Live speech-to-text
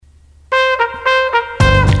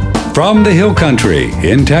From the Hill Country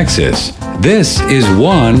in Texas, this is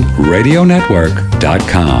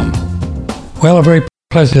OneRadioNetwork.com. Well, a very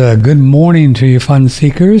pleasant good morning to you, fun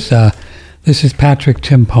seekers. This is Patrick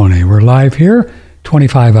Timpone. We're live here,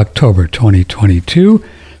 25 October 2022.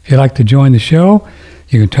 If you'd like to join the show,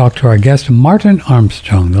 you can talk to our guest, Martin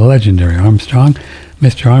Armstrong, the legendary Armstrong,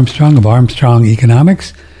 Mr. Armstrong of Armstrong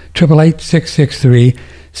Economics,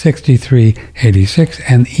 888-663-6386,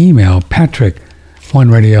 and email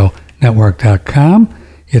patrick@oneradionetwork.com.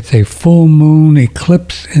 It's a full moon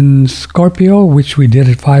eclipse in Scorpio, which we did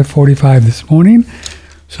at 5:45 this morning.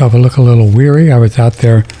 So if I look a little weary, I was out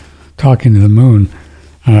there talking to the moon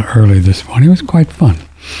early this morning. It was quite fun.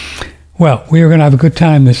 Well, we are going to have a good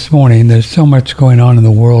time this morning. There's so much going on in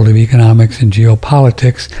the world of economics and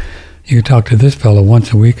geopolitics. You can talk to this fellow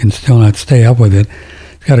once a week and still not stay up with it.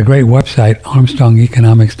 He's got a great website,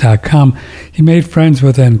 ArmstrongEconomics.com. He made friends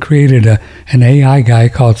with and created an AI guy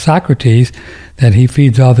called Socrates that he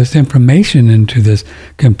feeds all this information into this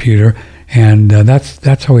computer, and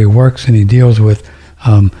that's how he works, and he deals with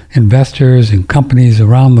investors and companies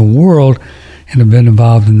around the world, and have been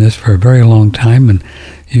involved in this for a very long time, and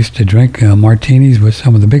used to drink martinis with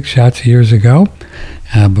some of the big shots years ago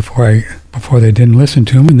before they didn't listen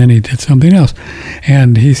to him, and then he did something else.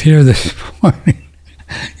 And he's here this morning.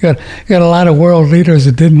 You got a lot of world leaders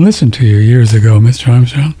that didn't listen to you years ago, Mr.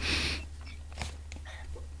 Armstrong.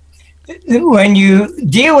 When you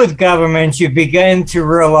deal with governments, you begin to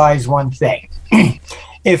realize one thing.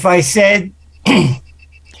 If I said, the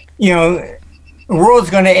world's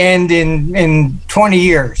going to end in 20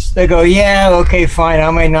 years, they go, yeah, okay, fine,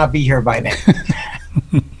 I might not be here by then.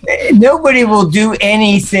 Nobody will do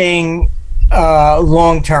anything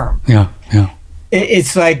long term. Yeah.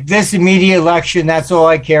 It's like this immediate election, that's all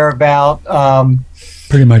I care about.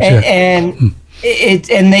 Pretty much it.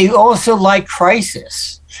 And they also like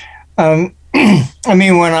crisis. I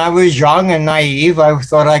mean, when I was young and naive, I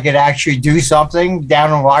thought I could actually do something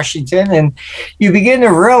down in Washington. And you begin to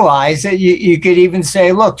realize that you could even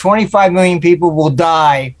say, look, 25 million people will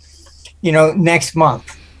die, next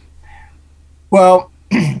month. Well,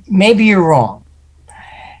 maybe you're wrong.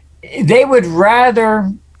 They would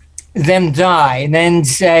rather them die and then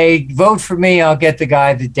say, vote for me, I'll get the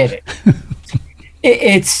guy that did it.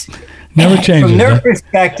 It's never changes. From their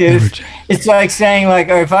perspective, it's like saying,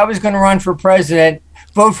 if I was going to run for president,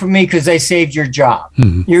 vote for me because I saved your job.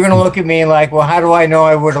 Mm-hmm. You're going to look at me like, well, how do I know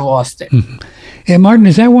I would have lost it? Mm-hmm. And Martin,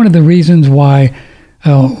 is that one of the reasons why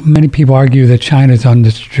many people argue that China's on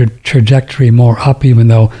this trajectory more up, even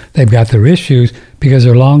though they've got their issues, because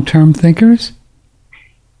they're long-term thinkers?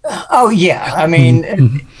 Oh, yeah. I mean,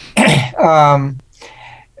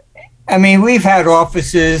 we've had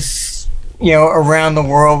offices, around the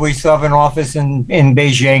world. We still have an office in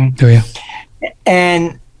Beijing. Oh, yeah.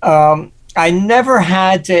 And I never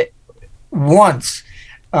had to once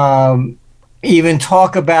even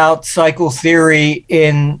talk about cycle theory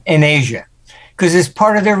in Asia, because it's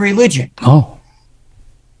part of their religion. Oh.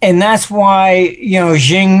 And that's why,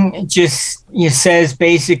 Xing just says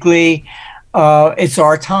basically, it's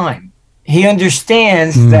our time. He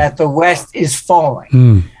understands that the West is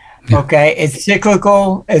falling. Yeah. Okay, it's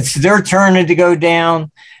cyclical. It's their turn to go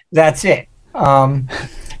down. That's it. We all.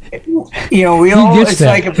 It's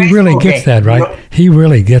like a baseball he really gets game. That, right? He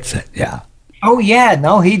really gets it. Yeah. Oh yeah,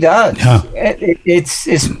 no, he does. Yeah.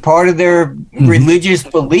 It's part of their religious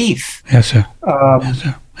belief. Yes, sir. Yes,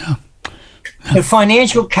 sir. Yeah. The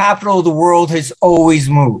financial capital of the world has always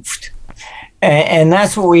moved. And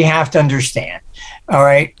that's what we have to understand. All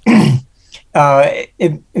right.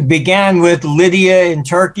 It began with Lydia in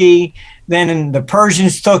Turkey. Then the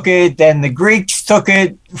Persians took it. Then the Greeks took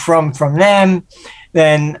it from them.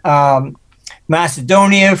 Then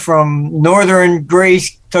Macedonia from northern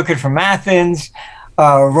Greece took it from Athens.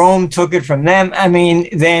 Rome took it from them.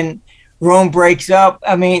 Then Rome breaks up.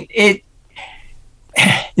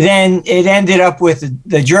 Then it ended up with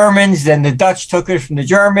the Germans. Then the Dutch took it from the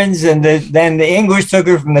Germans, and then the English took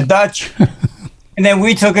it from the Dutch, and then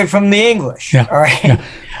we took it from the English. Yeah. All right. Yeah.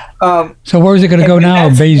 So where is it going to go now?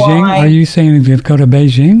 Beijing? Are you saying it's go to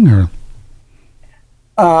Beijing or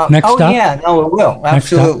next stop? Oh yeah, no, it will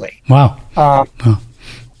absolutely. Wow.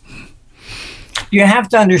 You have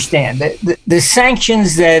to understand that the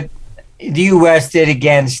sanctions that the U.S. did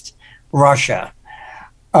against Russia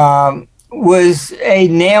was a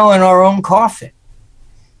nail in our own coffin.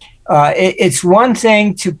 It's one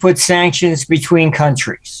thing to put sanctions between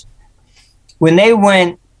countries. When they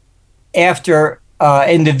went after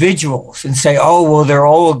individuals and say, oh, well, they're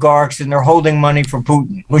oligarchs and they're holding money for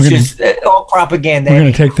Putin, which is all propaganda. We're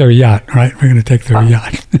going to take their yacht, right? We're going to take their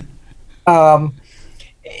yacht.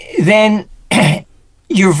 then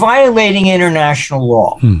you're violating international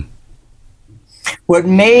law. What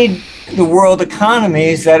made the world economy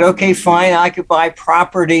is that, okay, fine, I could buy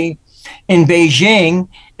property in Beijing,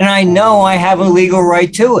 and I know I have a legal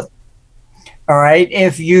right to it. All right.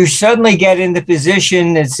 If you suddenly get in the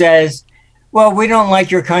position that says, well, we don't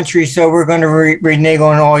like your country, so we're going to renege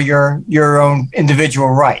on all your own individual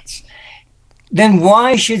rights, then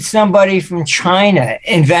why should somebody from China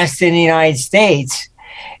invest in the United States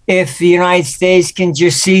if the United States can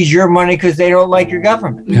just seize your money because they don't like your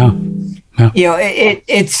government? Yeah. You know,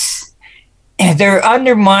 it's they're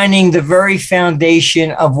undermining the very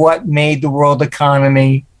foundation of what made the world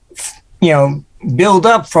economy, build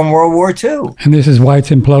up from World War II. And this is why it's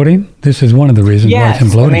imploding? This is one of the reasons why it's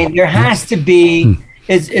imploding. I mean, there has to be,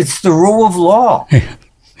 it's the rule of law.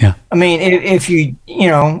 Yeah. I mean, if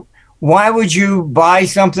why would you buy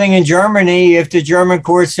something in Germany if the German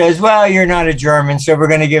court says, well, you're not a German, so we're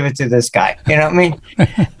going to give it to this guy? You know what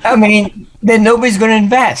I mean? Then nobody's going to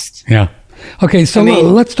invest. Yeah. Okay, so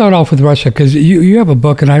let's start off with Russia, because you have a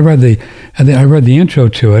book, and I read the intro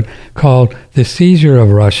to it, called "The Seizure of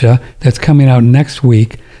Russia," that's coming out next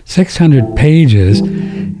week, 600 pages,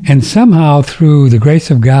 and somehow through the grace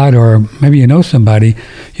of God, or maybe you know somebody,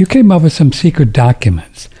 you came up with some secret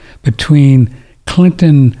documents between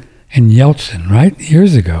Clinton and Yeltsin, right,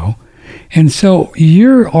 years ago. And so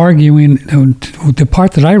you're arguing, the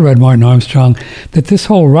part that I read, Martin Armstrong, that this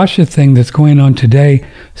whole Russia thing that's going on today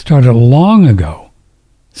started long ago.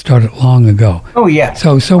 Oh, yeah.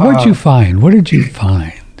 So what did you find? What did you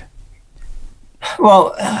find?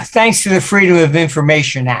 Well, thanks to the Freedom of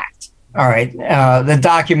Information Act, all right, the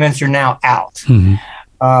documents are now out. Mm-hmm.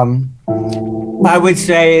 I would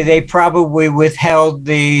say they probably withheld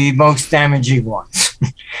the most damaging ones,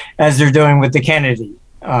 as they're doing with the Kennedy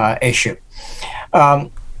issue.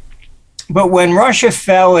 But when Russia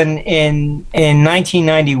fell in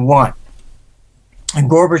 1991, and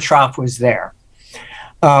Gorbachev was there,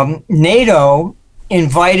 NATO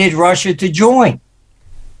invited Russia to join.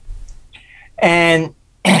 And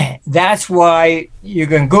that's why you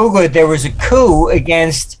can Google it. There was a coup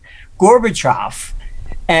against Gorbachev,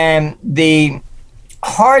 and the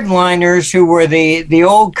hardliners who were the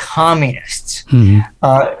old communists. Mm-hmm.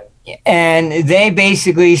 And they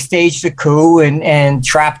basically staged a coup and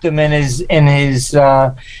trapped him in his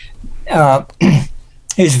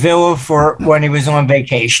villa for when he was on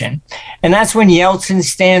vacation. And that's when Yeltsin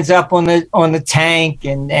stands up on the tank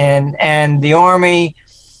and the army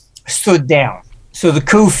stood down. So the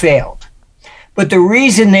coup failed. But the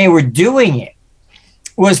reason they were doing it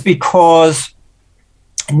was because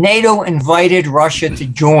NATO invited Russia to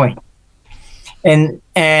join. And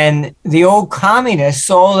the old communists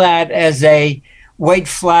saw that as a white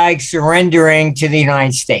flag surrendering to the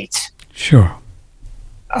United States. Sure.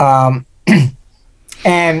 And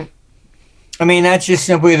I mean, that's just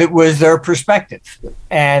simply that was their perspective.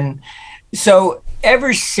 And so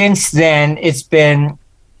ever since then, it's been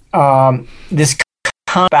this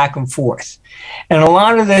back and forth. And a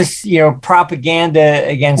lot of this, propaganda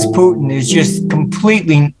against Putin is just complete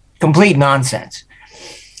nonsense.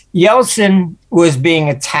 Yeltsin was being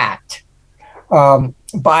attacked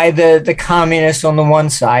by the communists on the one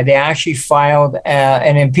side. They actually filed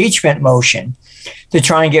an impeachment motion to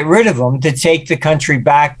try and get rid of him, to take the country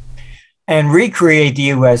back and recreate the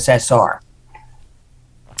USSR.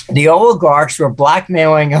 The oligarchs were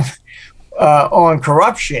blackmailing him on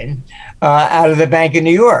corruption out of the Bank of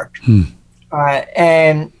New York.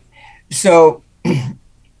 And so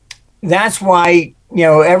that's why,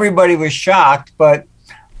 everybody was shocked, but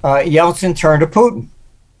Yeltsin turned to Putin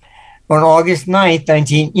on August 9th,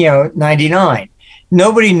 1999.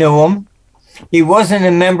 Nobody knew him. He wasn't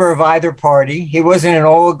a member of either party. He wasn't an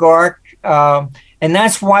oligarch. And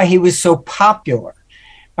that's why he was so popular.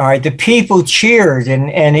 All right. The people cheered,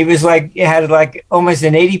 and he was had almost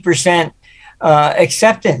an 80%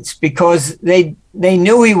 acceptance because they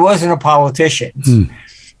knew he wasn't a politician. It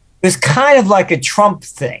was kind of like a Trump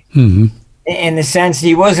thing. Mm-hmm. In the sense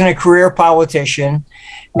he wasn't a career politician.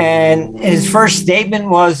 And his first statement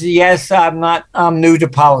was, yes, I'm new to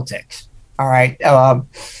politics. All right. And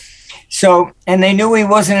they knew he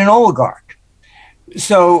wasn't an oligarch.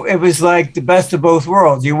 So it was like the best of both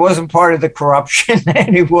worlds. He wasn't part of the corruption,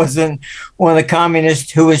 and he wasn't one of the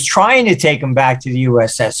communists who was trying to take him back to the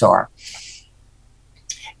USSR.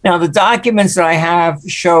 Now, the documents that I have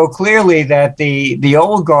show clearly that the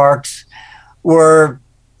oligarchs were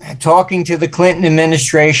talking to the Clinton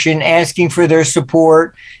administration, asking for their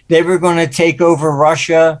support. They were going to take over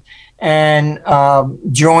Russia and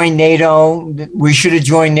join NATO. We should have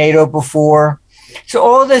joined NATO before. So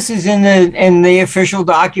all this is in the official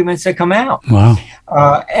documents that come out. Wow.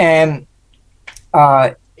 And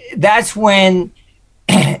that's when,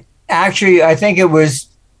 actually, I think it was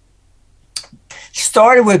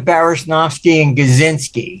started with Berezovsky and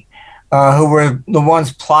Kaczynski, who were the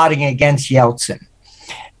ones plotting against Yeltsin.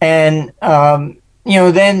 And,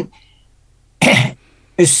 then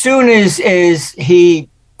as soon as he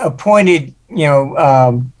appointed,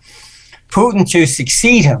 Putin to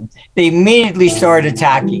succeed him, they immediately started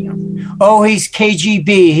attacking him. Oh, he's KGB,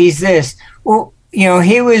 he's this. Well,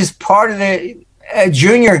 he was part of a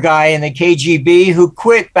junior guy in the KGB who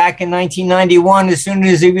quit back in 1991 as soon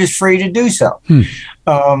as he was free to do so. He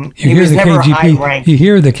was never high ranked. You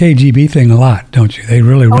hear the KGB thing a lot, don't you? They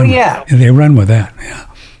really run. Oh, yeah. They run with that.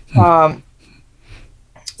 Yeah.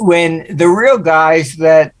 When the real guys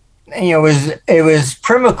that, it was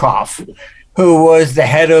Primakov, who was the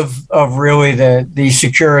head of really the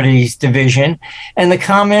securities division, and the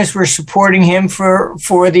communists were supporting him for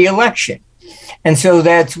the election. And so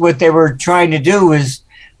that's what they were trying to do was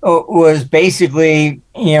basically,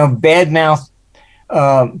 badmouth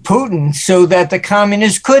Putin so that the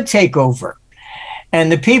communists could take over.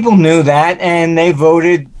 And the people knew that, and they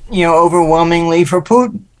voted, overwhelmingly for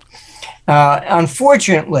Putin.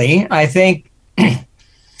 Unfortunately, I think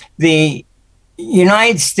the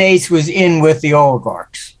United States was in with the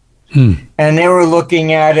oligarchs. And they were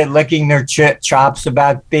looking at it, licking their chops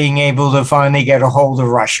about being able to finally get a hold of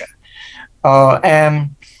Russia.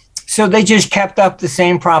 And so they just kept up the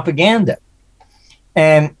same propaganda.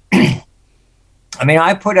 And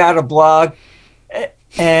I put out a blog,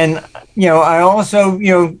 and I also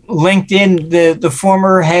linked in the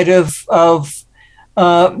former head of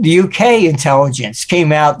the UK intelligence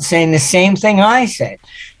came out saying the same thing I said.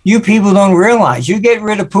 You people don't realize, you get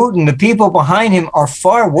rid of Putin, the people behind him are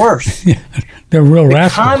far worse. They're real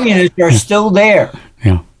rascals. The communists are still there.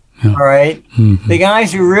 Yeah. All right. Mm-hmm. The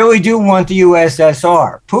guys who really do want the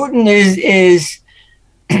USSR. Putin is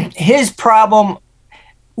his problem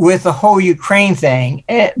with the whole Ukraine thing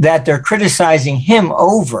that they're criticizing him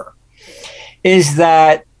over is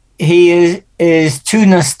that he is too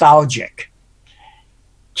nostalgic.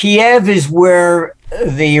 Kiev is where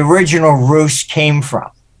the original Rus came from.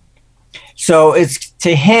 So it's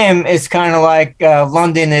to him, it's kind of like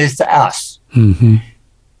London is to us. Mm-hmm.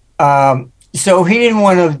 So he didn't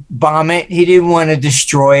want to bomb it. He didn't want to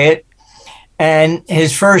destroy it. And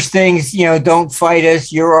his first things, don't fight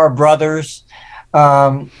us. You're our brothers.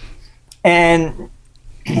 And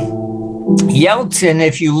Yeltsin,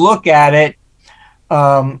 if you look at it,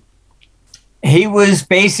 he was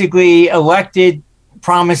basically elected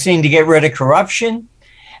promising to get rid of corruption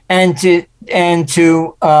and to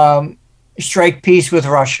strike peace with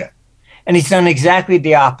Russia. And he's done exactly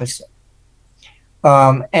the opposite.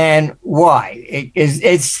 And why?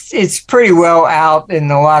 It's pretty well out in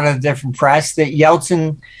a lot of different press that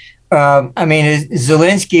Yeltsin,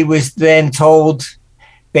 Zelensky was then told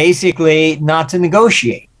basically not to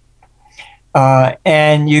negotiate.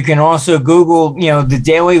 And you can also Google, the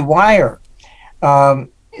Daily Wire.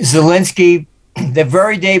 Zelensky, the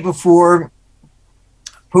very day before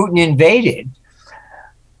Putin invaded,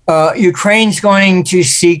 Ukraine's going to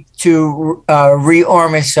seek to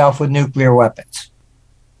rearm itself with nuclear weapons.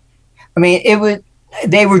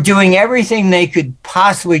 They were doing everything they could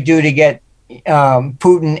possibly do to get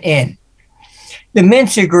Putin in. The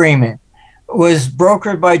Minsk agreement was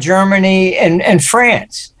brokered by Germany and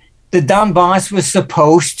France. The Donbass was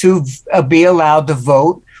supposed to be allowed to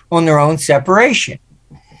vote on their own separation.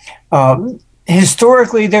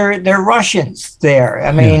 Historically, they're Russians there.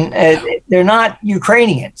 They're not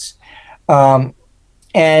Ukrainians.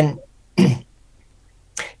 And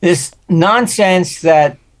this nonsense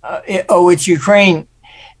that, it's Ukraine.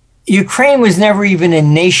 Ukraine was never even a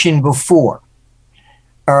nation before,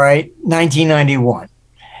 all right, 1991.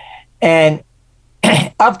 And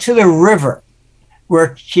up to the river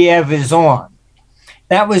where Kiev is on,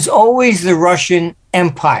 that was always the Russian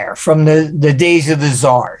Empire from the days of the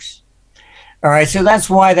Tsars. All right, so that's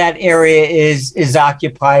why that area is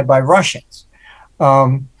occupied by Russians.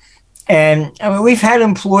 And we've had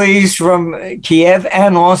employees from Kiev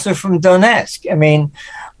and also from Donetsk.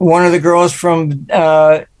 One of the girls from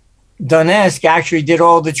Donetsk actually did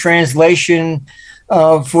all the translation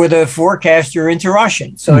for the forecaster into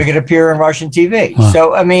Russian, so it could appear on Russian TV. Wow.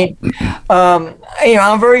 So,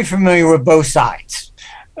 I'm very familiar with both sides.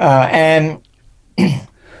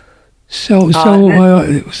 So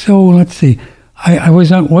let's see. I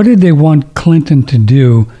was on. What did they want Clinton to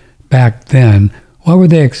do back then? What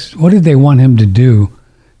did they want him to do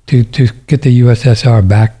to get the USSR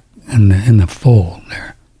back in the fold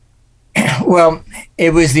there? well,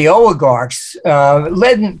 it was the oligarchs,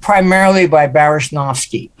 led primarily by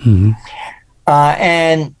Baryshnovsky. Mm-hmm.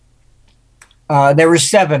 And there were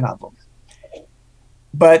 7 of them.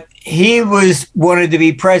 But he wanted to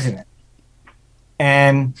be president.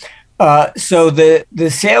 And so the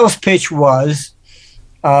sales pitch was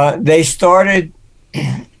they started,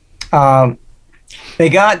 they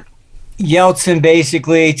got Yeltsin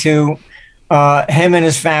basically to him and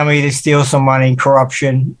his family to steal some money,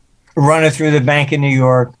 corruption, run it through the Bank of New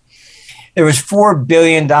York. There was $4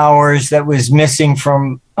 billion that was missing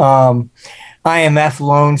from IMF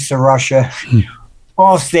loans to Russia,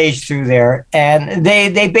 all staged through there. And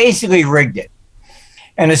they basically rigged it.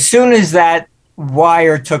 And as soon as that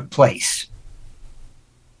wire took place,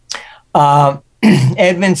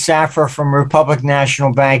 Edmund Safra from Republic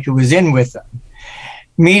National Bank, who was in with them,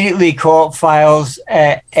 immediately files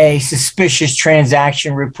a suspicious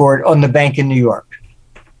transaction report on the Bank of New York.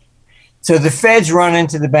 So the feds run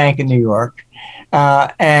into the Bank of New York,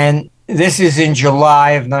 and this is in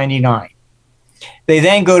July of '99. They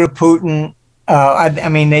then go to Putin.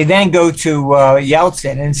 They then go to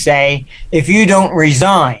Yeltsin and say, if you don't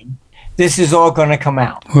resign, this is all going to come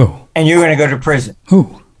out, and you're going to go to prison.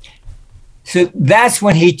 Ooh. So that's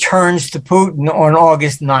when he turns to Putin on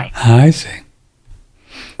August 9th. I see.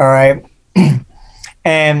 All right.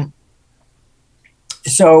 And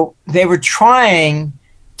so they were trying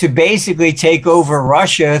to basically take over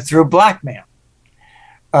Russia through blackmail.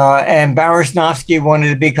 And Baryshnovsky wanted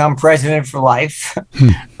to become president for life.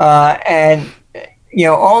 And,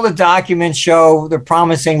 all the documents show they're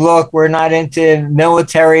promising, look, we're not into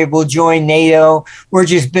military, we'll join NATO, we're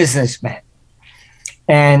just businessmen.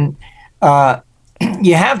 And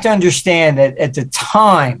you have to understand that at the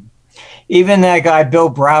time, even that guy, Bill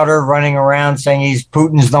Browder, running around saying he's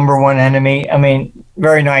Putin's number one enemy. I mean,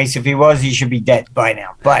 very nice. If he was, he should be dead by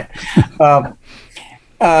now. But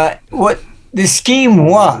what the scheme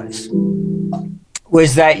was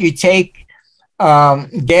that you take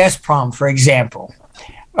Gazprom, for example.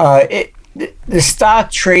 The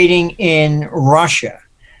stock trading in Russia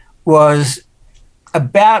was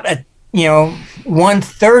about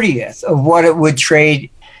 1/30th of what it would trade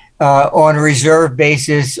on a reserve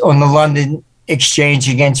basis on the London exchange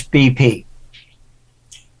against BP.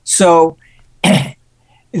 So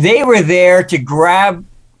they were there to grab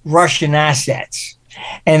Russian assets.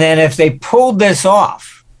 And then if they pulled this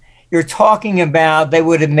off, you're talking about they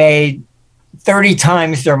would have made 30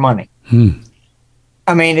 times their money.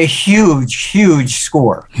 I mean, a huge, huge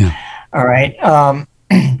score. Yeah. All right.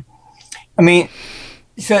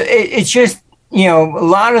 So it's just, a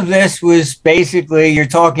lot of this was basically, you're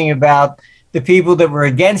talking about the people that were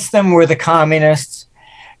against them were the communists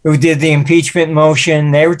who did the impeachment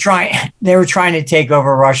motion. They were trying to take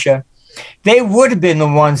over Russia. They would have been the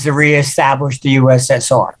ones that reestablished the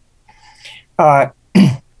USSR.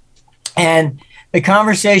 And the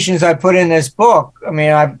conversations I put in this book,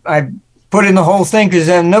 I put in the whole thing because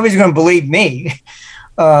nobody's going to believe me.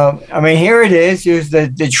 Here it is. Here's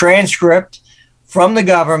the transcript from the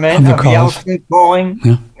government of Yeltsin calling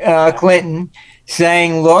Clinton,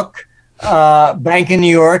 saying, look, Bank of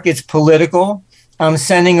New York, it's political. I'm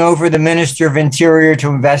sending over the Minister of Interior to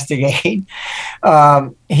investigate.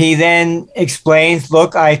 He then explains,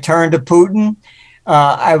 look, I turned to Putin.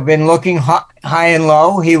 I've been looking high and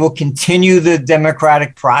low. He will continue the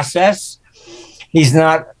democratic process. He's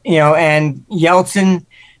not, and Yeltsin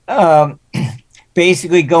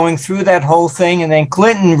basically going through that whole thing, and then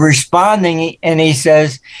Clinton responding, and he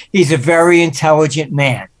says he's a very intelligent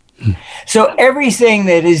man. So everything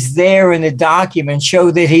that is there in the document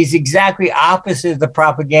show that he's exactly opposite of the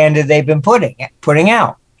propaganda they've been putting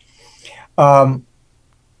out.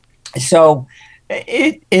 So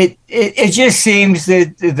it just seems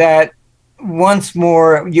that once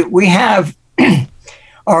more we have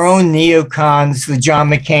our own neocons, the John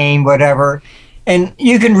McCain, whatever. And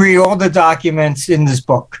you can read all the documents in this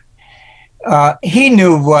book. He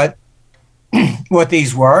knew what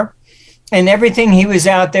these were, and everything he was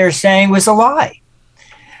out there saying was a lie.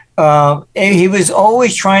 He was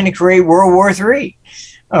always trying to create World War III.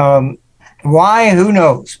 Why? Who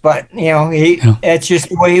knows? But that's just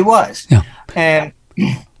the way he was. Yeah. And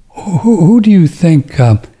who do you think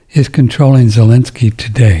is controlling Zelensky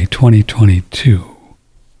today, 2022?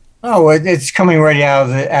 Oh, it's coming right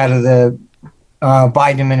out of the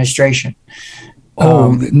Biden administration.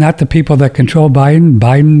 Not the people that control Biden?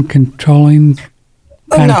 Biden controlling?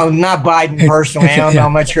 No, not Biden personally. I don't know.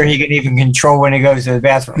 I'm not sure he can even control when he goes to the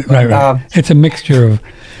bathroom. Right. It's a mixture of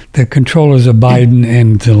the controllers of Biden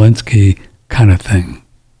and Zelensky kind of thing.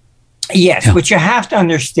 Yes. Yeah. What you have to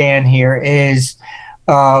understand here is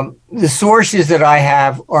The sources that I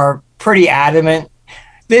have are pretty adamant.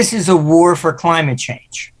 This is a war for climate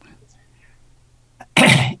change.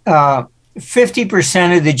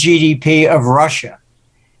 50% of the GDP of Russia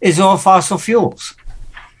is all fossil fuels.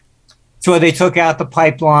 So they took out the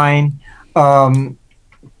pipeline, and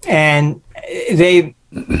they,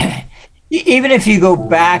 even if you go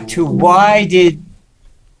back to why did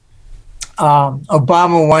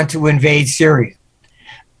Obama want to invade Syria?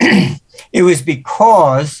 It was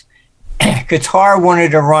because Qatar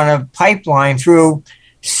wanted to run a pipeline through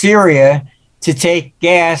Syria to take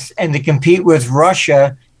gas and to compete with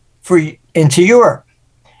Russia into Europe.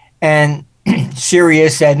 And Syria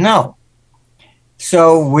said no.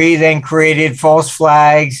 So we then created false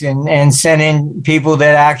flags and sent in people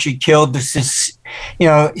that actually killed the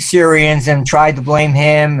Syrians and tried to blame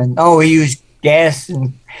him. And, he used gas.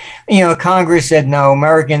 And, Congress said no.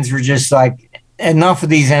 Americans were just like, enough of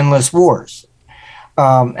these endless wars.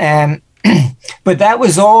 But that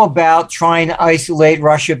was all about trying to isolate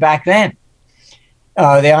Russia back then.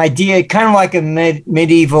 The idea, kind of like a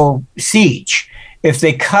medieval siege, if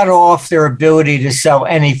they cut off their ability to sell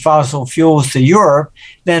any fossil fuels to Europe,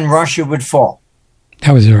 then Russia would fall.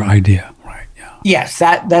 That was their idea, right? Yeah. Yes,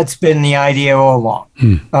 that's been the idea all along.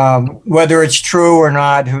 Whether it's true or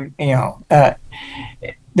not,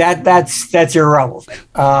 that's irrelevant.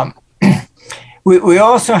 We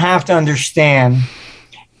also have to understand.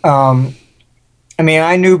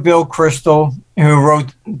 I knew Bill Kristol, who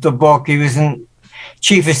wrote the book. He was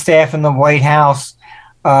chief of staff in the White House,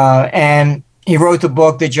 and he wrote the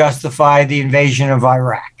book that justified the invasion of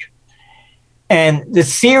Iraq. And the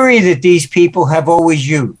theory that these people have always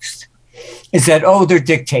used is that, they're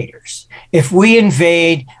dictators. If we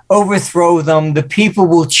invade, overthrow them, the people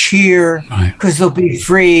will cheer because they'll be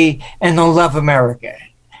free and they'll love America.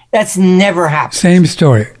 That's never happened. Same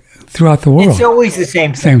story throughout the world. It's always the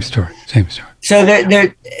same thing. Same story. So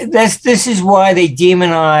this is why they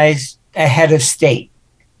demonize a head of state.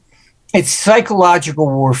 It's psychological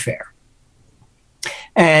warfare.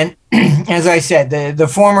 And as I said, the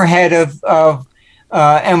former head of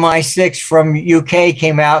MI6 from UK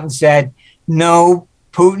came out and said, no,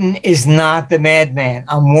 Putin is not the madman.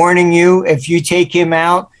 I'm warning you, if you take him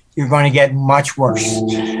out, you're going to get much worse.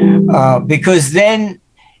 Because then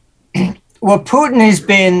what Putin has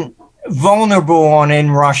been vulnerable on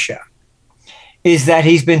in Russia is that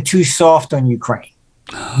he's been too soft on Ukraine.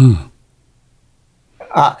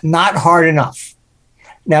 Not hard enough.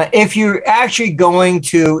 Now, if you're actually going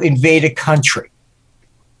to invade a country,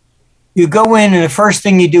 you go in and the first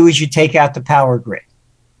thing you do is you take out the power grid.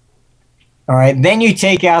 All right. Then you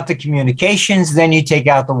take out the communications. Then you take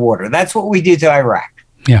out the water. That's what we did to Iraq.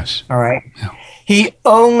 Yes. All right. Yeah. He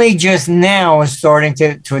only just now is starting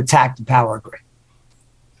to attack the power grid.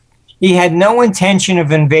 He had no intention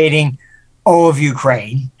of invading all of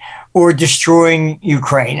Ukraine or destroying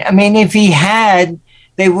Ukraine. If he had,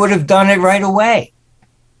 they would have done it right away.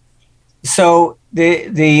 So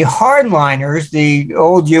the hardliners, the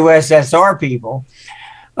old USSR people,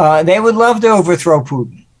 they would love to overthrow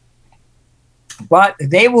Putin. But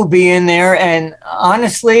they will be in there, and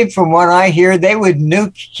honestly, from what I hear, they would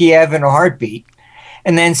nuke Kiev in a heartbeat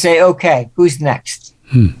and then say, okay, who's next?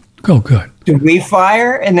 Go good. Do we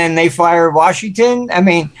fire? And then they fire Washington?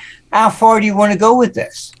 How far do you want to go with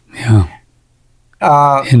this? Yeah.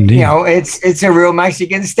 Indeed. It's a real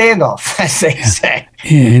Mexican standoff, as they say.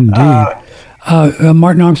 Yeah, indeed.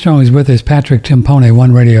 Martin Armstrong is with us, Patrick Timpone,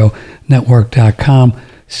 OneRadioNetwork.com.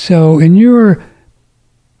 So in your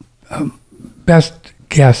best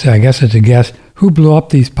guess, I guess it's a guess, who blew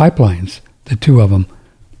up these pipelines, the two of them?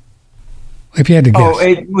 If you had to guess.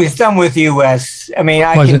 It was done with the U.S.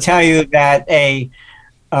 I can tell you that a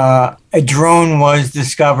drone was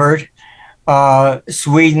discovered.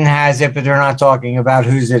 Sweden has it, but they're not talking about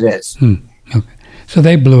whose it is. Okay. So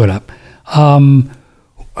they blew it up.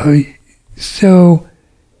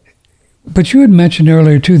 But you had mentioned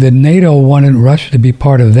earlier, too, that NATO wanted Russia to be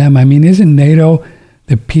part of them. Isn't NATO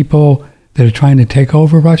the people that are trying to take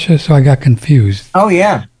over Russia? So I got confused. Oh,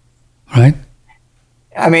 yeah. Right?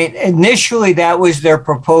 Initially, that was their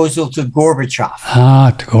proposal to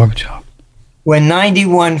Gorbachev. To Gorbachev.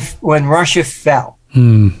 When Russia fell.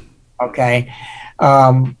 Okay.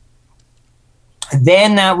 Then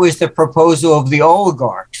that was the proposal of the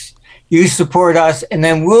oligarchs. You support us, and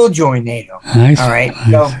then we'll join NATO. Nice. All right.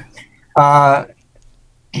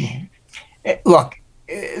 Look,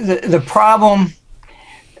 the problem,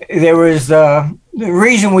 there was the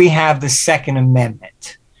reason we have the Second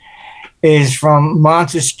Amendment is from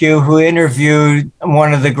Montesquieu, who interviewed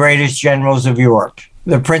one of the greatest generals of Europe,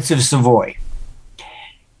 the Prince of Savoy.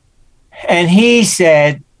 And he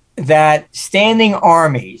said that standing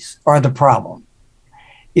armies are the problem.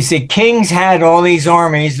 He said kings had all these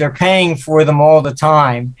armies, they're paying for them all the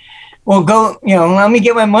time. Well, go, let me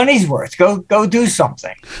get my money's worth. Go do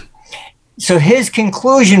something. So his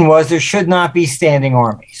conclusion was there should not be standing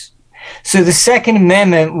armies. So the Second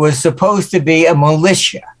Amendment was supposed to be a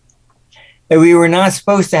militia, that we were not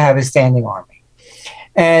supposed to have a standing army.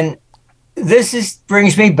 And this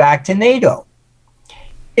brings me back to NATO.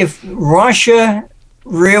 If Russia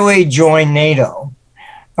really joined NATO,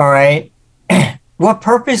 all right, what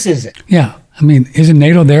purpose is it? Yeah. I mean, isn't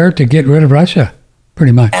NATO there to get rid of Russia?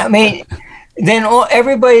 Pretty much. I mean, then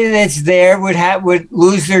everybody that's there would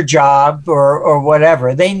lose their job or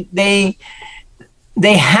whatever. They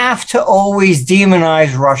have to always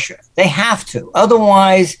demonize Russia. They have to.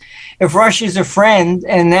 Otherwise, if Russia's a friend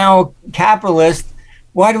and now capitalist,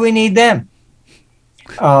 why do we need them?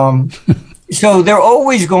 So they're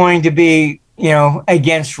always going to be,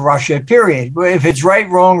 against Russia, period. If it's right,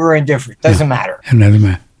 wrong, or indifferent, doesn't matter. It doesn't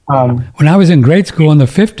matter. When I was in grade school in the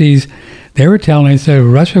 50s, they were telling us that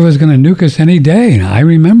Russia was going to nuke us any day. And I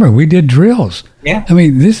remember we did drills. Yeah. I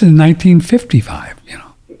mean, this is 1955,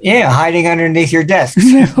 Yeah, hiding underneath your desks.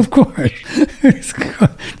 Yeah, of course. It's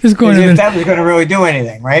going As if that was going to really do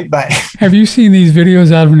anything, right? But have you seen these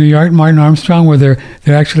videos out of New York, Martin Armstrong, where they're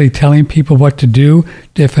actually telling people what to do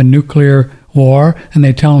if a nuclear war, and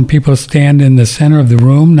they telling people to stand in the center of the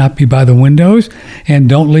room, not be by the windows, and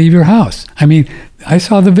don't leave your house. I mean, I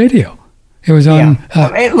saw the video. It was on.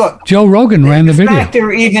 Look, Joe Rogan ran the video. The fact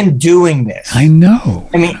they're even doing this. I know.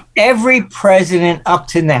 I mean, every president up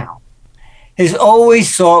to now has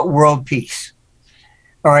always sought world peace.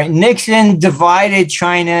 All right, Nixon divided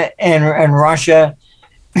China and Russia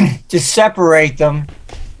to separate them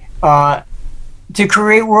to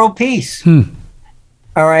create world peace. All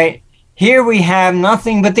right, here we have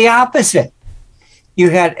nothing but the opposite. You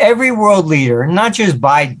had every world leader, not just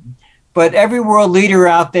Biden, but every world leader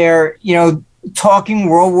out there, talking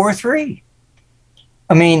World War III.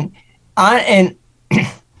 I mean,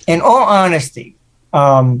 in all honesty,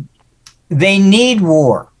 they need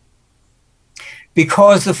war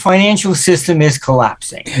because the financial system is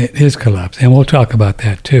collapsing. It is collapsing, and we'll talk about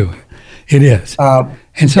that too. It is.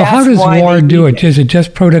 And so how does war do it? Is it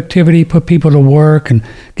just productivity, put people to work and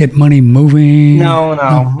get money moving? No.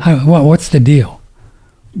 What's the deal?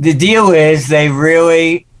 The deal is they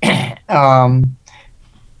really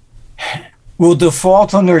will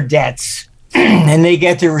default on their debts and they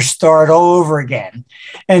get to restart all over again.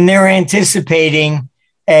 And they're anticipating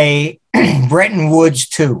a Bretton Woods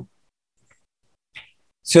 2.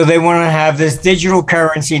 So they want to have this digital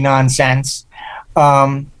currency nonsense.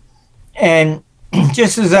 And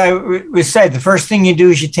just as I was said, the first thing you do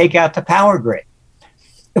is you take out the power grid.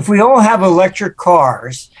 If we all have electric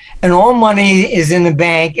cars and all money is in the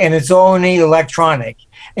bank and it's all only electronic,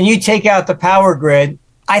 and you take out the power grid,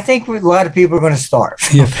 I think a lot of people are going to starve.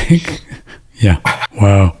 You think? Yeah.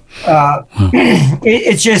 Wow.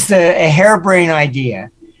 It's just a harebrained idea.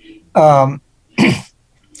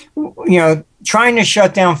 Trying to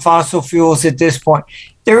shut down fossil fuels at this point,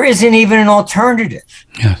 there isn't even an alternative.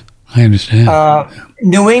 Yes, I understand.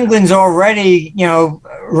 New England's already,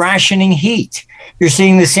 rationing heat. You're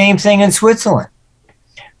seeing the same thing in Switzerland.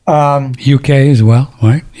 UK as well,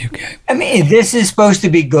 right? UK. I mean, this is supposed to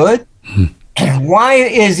be good. Why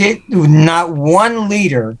is it not one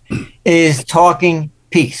leader is talking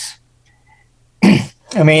peace?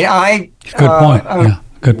 I mean, good point.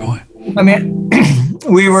 Good point. I mean,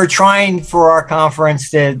 we were trying for our conference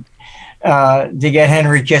to get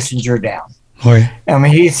Henry Kissinger down. Oh, yeah. I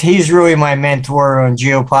mean, he's really my mentor on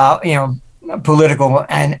political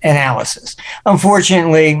analysis.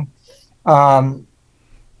 Unfortunately,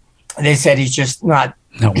 they said he's just not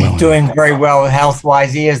well doing very well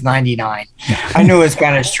health-wise. He is 99. Yeah. I knew it was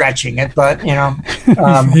kind of stretching it, but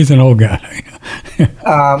he's an old guy.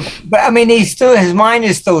 But I mean, his mind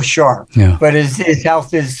is still sharp. Yeah. But his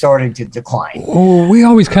health is starting to decline. Well, we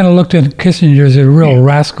always kind of looked at Kissinger as a real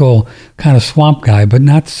rascal, kind of swamp guy, but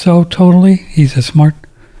not so totally. He's a smart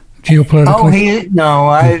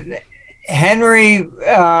geopolitically. Henry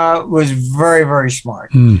was very, very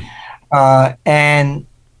smart, and.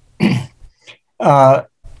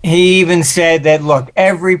 He even said that, look,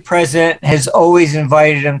 every president has always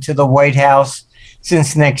invited him to the White House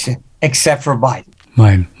since Nixon, except for Biden.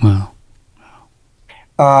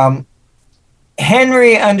 Wow.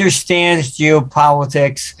 Henry understands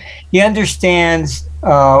geopolitics. He understands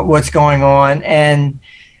what's going on. And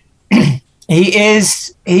he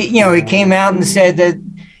came out and said that,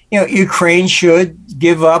 Ukraine should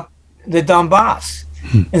give up the Donbass.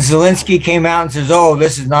 And Zelensky came out and says, "Oh,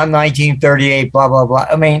 this is not 1938." Blah blah blah.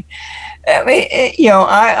 I mean,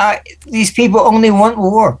 these people only want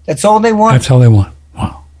war. That's all they want. That's all they want.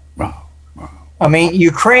 Wow. I mean,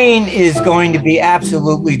 Ukraine is going to be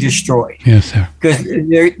absolutely destroyed. Yes, sir. Because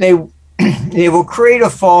they will create a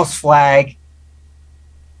false flag.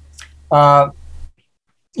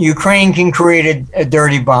 Ukraine can create a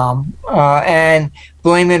dirty bomb and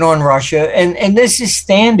blame it on Russia. And this is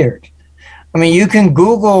standard. I mean, you can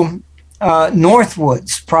Google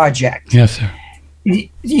Northwoods Project. Yes, sir. The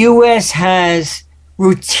U.S. has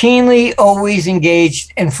routinely always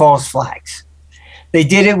engaged in false flags. They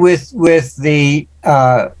did it with the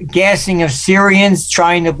gassing of Syrians,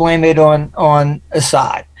 trying to blame it on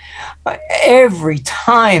Assad. Every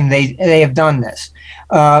time they have done this.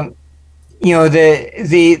 The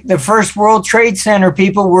first World Trade Center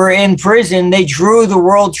people were in prison. They drew the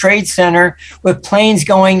World Trade Center with planes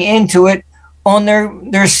going into it on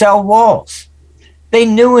their cell walls. They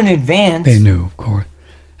knew in advance. They knew, of course.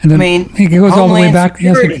 And then it goes all the way back.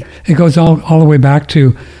 Security. Yes, it goes all the way back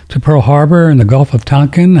to Pearl Harbor and the Gulf of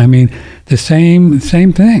Tonkin. I mean, the same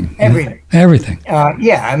thing. Everything.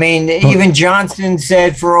 Even Johnson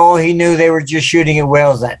said, for all he knew, they were just shooting at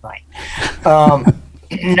whales that night.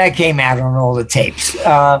 That came out on all the tapes.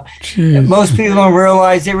 Most people don't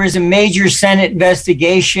realize there was a major Senate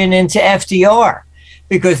investigation into FDR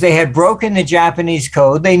because they had broken the Japanese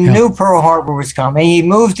code. They knew Pearl Harbor was coming. He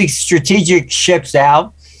moved the strategic ships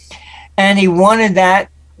out, and he wanted that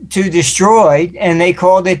to destroy, and they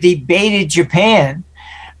called it, they baited Japan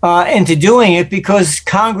into doing it because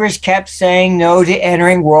Congress kept saying no to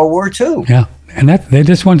entering World War II. Yeah, and they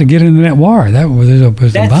just wanted to get into that war.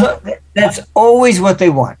 That's always what they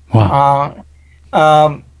want. Wow.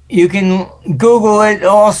 You can Google it.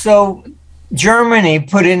 Also, Germany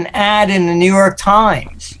put an ad in the New York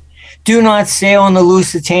Times. Do not sail on the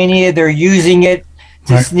Lusitania. They're using it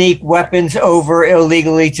to sneak weapons over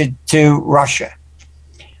illegally to Russia.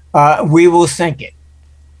 We will sink it.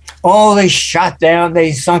 Oh, they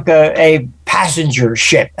sunk a passenger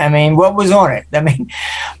ship. I mean, what was on it? I mean,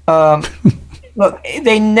 look,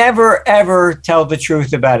 they never, ever tell the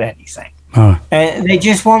truth about anything. And they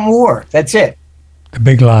just want war. That's it. The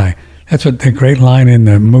big lie. That's what the great line in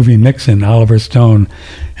the movie Nixon, Oliver Stone,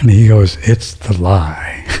 and he goes, "It's the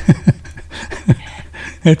lie."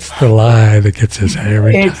 It's the lie that gets us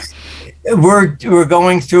every time. We're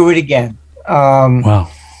going through it again. Wow.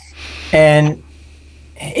 And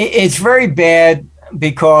it's very bad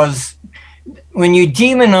because when you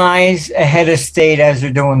demonize a head of state as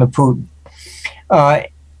they're doing to Putin,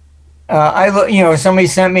 somebody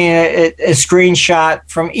sent me a screenshot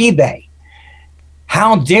from eBay.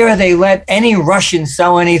 How dare they let any Russian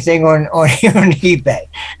sell anything on eBay?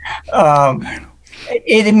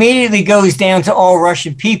 It immediately goes down to all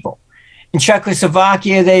Russian people. In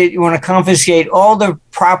Czechoslovakia, they want to confiscate all the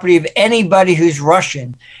property of anybody who's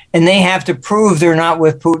Russian, and they have to prove they're not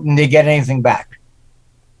with Putin to get anything back.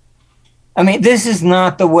 I mean, this is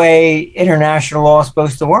not the way international law is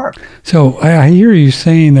supposed to work. So I hear you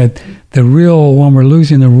saying that when we're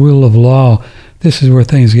losing the rule of law, this is where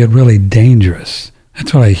things get really dangerous.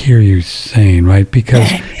 That's what I hear you saying, right? Because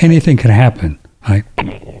anything can happen, right?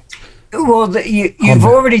 Well, you've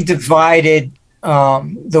already divided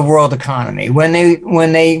the world economy. When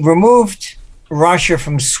they removed Russia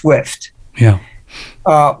from SWIFT,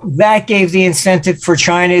 that gave the incentive for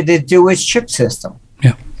China to do its chip system.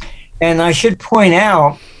 Yeah. And I should point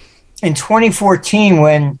out, in 2014,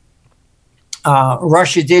 when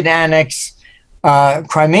Russia did annex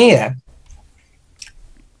Crimea,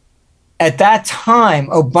 at that time,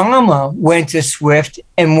 Obama went to SWIFT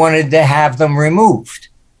and wanted to have them removed.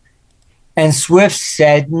 And SWIFT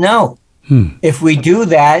said no. If we do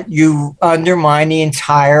that, you undermine the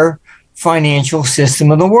entire financial system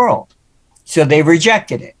of the world. So they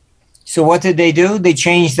rejected it. So what did they do? They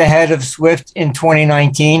changed the head of SWIFT in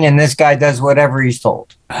 2019, and this guy does whatever he's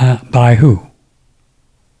told. By who?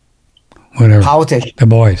 Whatever. Politicians. The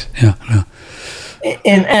boys, yeah.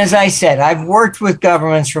 And as I said, I've worked with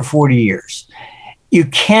governments for 40 years. You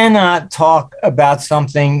cannot talk about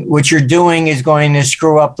something which you're doing is going to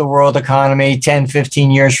screw up the world economy 10,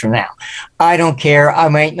 15 years from now. I don't care. I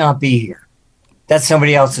might not be here. That's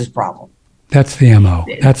somebody else's problem. That's the MO.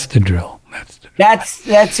 That's the drill.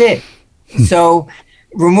 That's it. So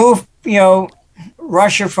remove,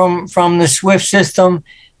 Russia from the SWIFT system.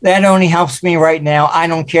 That only helps me right now. I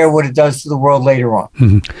don't care what it does to the world later on.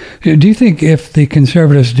 Mm-hmm. Do you think if the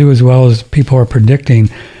conservatives do as well as people are predicting,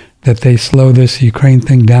 that they slow this Ukraine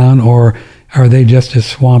thing down, or are they just as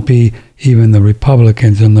swampy, even the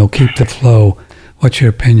Republicans, and they'll keep the flow? What's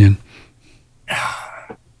your opinion?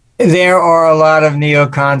 there are a lot of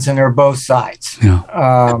neocons, and they're both sides. Yeah.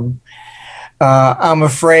 I'm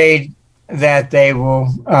afraid that they will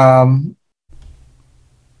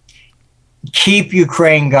keep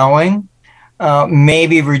Ukraine going,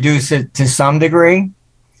 maybe reduce it to some degree.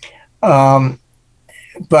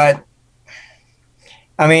 But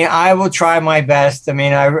I mean, I will try my best. I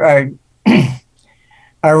mean, I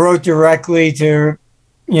wrote directly to,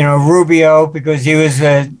 Rubio, because he was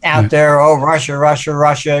out there. Oh, Russia, Russia,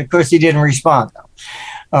 Russia. Of course, he didn't respond.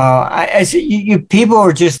 I said, you people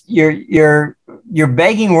are just you're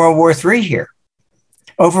begging World War III here.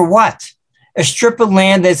 Over what? A strip of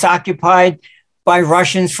land that's occupied by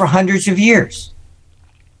Russians for hundreds of years,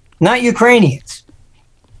 not Ukrainians.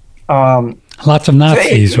 Lots of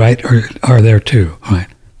Nazis, right? Are there too, right?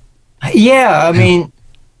 Yeah, I mean,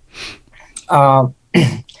 all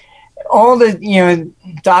the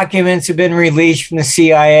documents have been released from the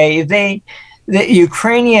CIA. The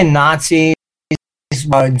Ukrainian Nazis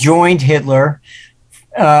joined Hitler,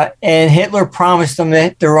 and Hitler promised them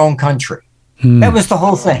their own country. That was the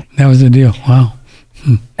whole thing. That was the deal. Wow.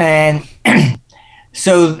 And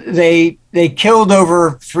so they killed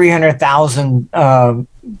over 300,000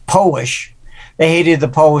 Polish. They hated the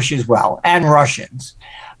Polish as well, and Russians,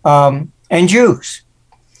 and Jews.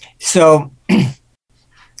 So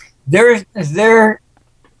they're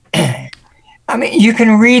I mean, you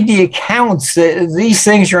can read the accounts. These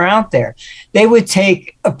things are out there. They would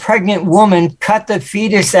take a pregnant woman, cut the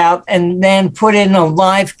fetus out, and then put in a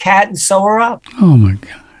live cat and sew her up. Oh my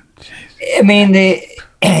God! Jeez. I mean,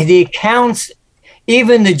 the accounts.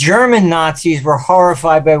 Even the German Nazis were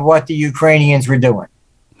horrified by what the Ukrainians were doing.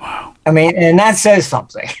 Wow. I mean, and that says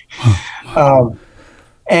something. Wow.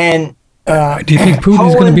 Do you think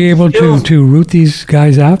Putin's going to be able to root these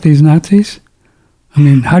guys out, these Nazis? I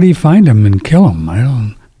mean, how do you find them and kill them?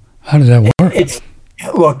 How does that work?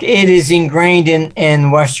 Look, it is ingrained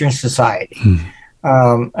in Western society.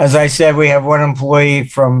 As I said, we have one employee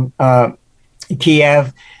from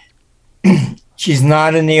Kiev. She's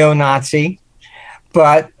not a neo-Nazi,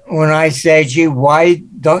 but when I say, gee, why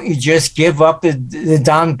don't you just give up the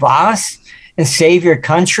Donbass and save your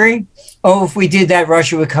country? Oh, if we did that,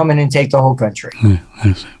 Russia would come in and take the whole country.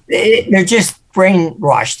 They're just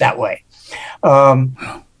brainwashed that way.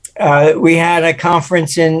 We had a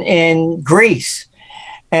conference in Greece,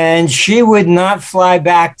 and she would not fly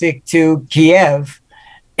back to Kiev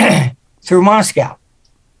through Moscow.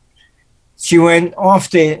 She went off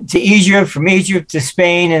to Egypt, from Egypt to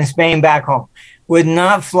Spain, and Spain back home. Would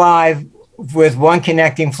not fly with one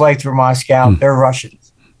connecting flight through Moscow. They're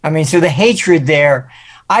Russians. I mean, so the hatred there,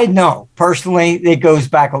 I know personally, it goes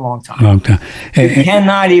back a long time. You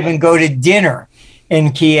cannot even go to dinner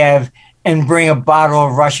in Kiev and bring a bottle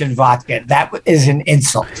of Russian vodka. That is an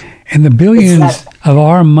insult. And the billions of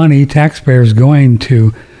our money, taxpayers, going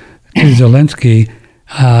to Zelensky,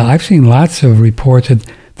 I've seen lots of reports that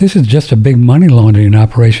this is just a big money laundering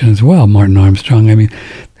operation as well, Martin Armstrong. I mean,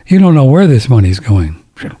 you don't know where this money's going.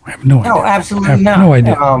 I have no idea. No, absolutely not. No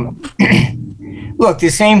idea. Look, the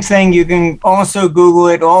same thing, you can also Google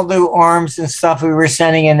it. All the arms and stuff we were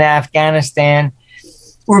sending into Afghanistan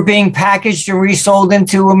were being packaged and resold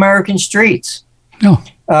into American streets. No.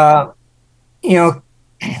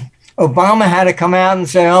 Obama had to come out and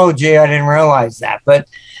say, oh, gee, I didn't realize that. But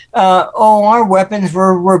all our weapons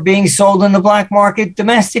were being sold in the black market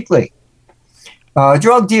domestically.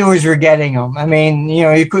 Drug dealers were getting them. I mean,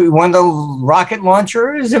 you could, one of the rocket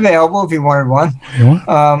launcher is available if you wanted one.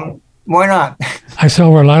 Why not? I saw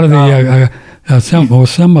where a lot of the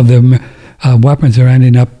some of the weapons are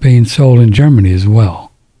ending up being sold in Germany as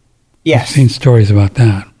well. Yes, I've seen stories about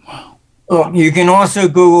that. Wow. Well, you can also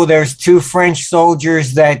Google. There's 2 French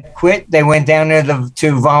soldiers that quit. They went down there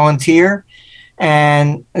to volunteer,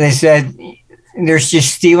 and they said there's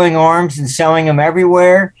just stealing arms and selling them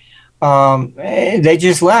everywhere. They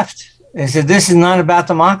just left. They said this is not about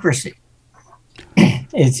democracy.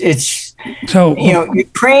 It's so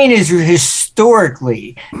Ukraine is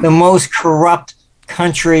historically the most corrupt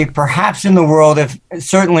country perhaps in the world,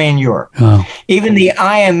 certainly in Europe. Oh. Even the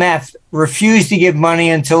IMF refused to give money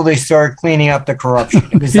until they started cleaning up the corruption.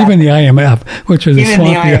 Even the IMF, which is even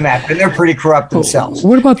the IMF, and they're pretty corrupt themselves.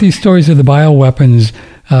 What about these stories of the bioweapons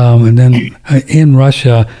and then in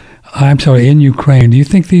Russia? In Ukraine. Do you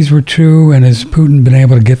think these were true, and has Putin been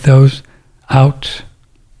able to get those out?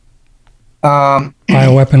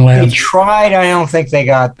 Bioweapon labs? They tried. I don't think they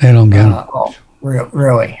got. They don't get them.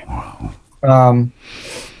 Really. Wow.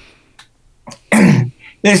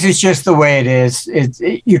 This is just the way it is.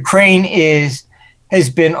 Ukraine has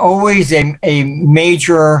been always a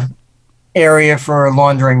major area for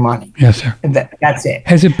laundering money. Yes, sir. And that's it.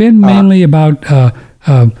 Has it been mainly about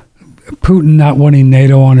Putin not wanting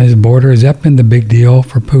NATO on his border? Has that been the big deal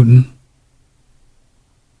for Putin?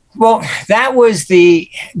 Well, that was the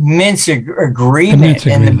Minsk agreement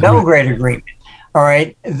and the Belgrade agreement. All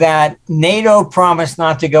right, that NATO promised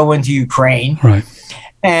not to go into Ukraine, right,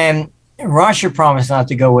 and Russia promised not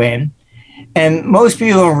to go in. And most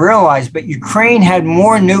people don't realize, but Ukraine had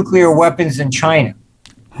more nuclear weapons than China.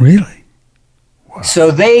 Really? Wow.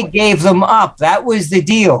 So they gave them up. That was the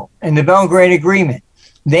deal in the Belgrade agreement.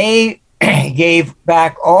 They gave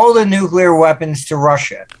back all the nuclear weapons to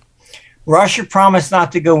Russia. Russia promised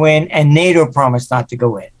not to go in, and NATO promised not to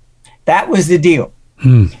go in. That was the deal.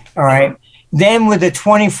 All right. Then with the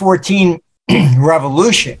 2014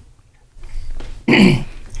 revolution,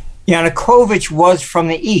 Yanukovych was from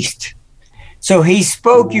the East. So he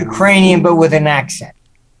spoke Ukrainian, but with an accent.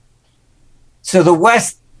 So the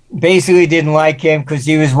West basically didn't like him because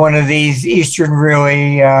he was one of these Eastern,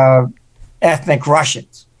 really ethnic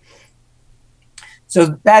Russians.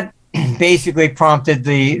 So that basically prompted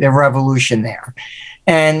the revolution there.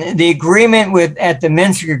 And the agreement at the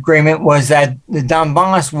Minsk agreement was that the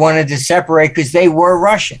Donbass wanted to separate because they were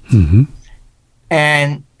Russian. Mm-hmm.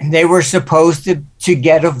 And they were supposed to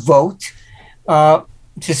get a vote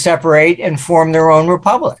to separate and form their own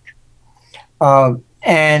republic.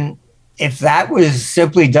 And if that was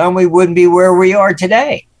simply done, we wouldn't be where we are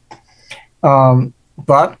today.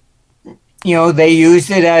 But, they used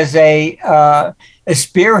it as a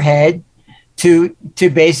spearhead to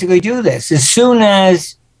basically do this. As soon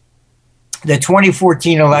as the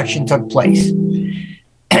 2014 election took place,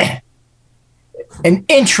 an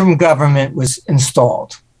interim government was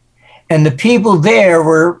installed, and the people there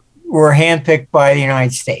were handpicked by the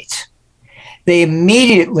United States. They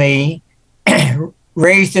immediately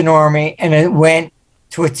raised an army and it went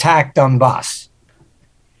to attack Donbass.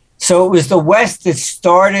 So it was the West that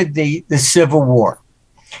started the Civil War.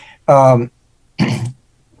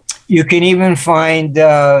 You can even find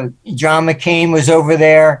John McCain was over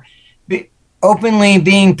there openly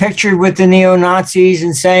being pictured with the neo-Nazis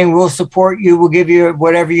and saying, we'll support you, we'll give you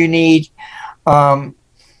whatever you need. And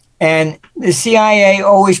the CIA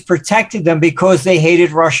always protected them because they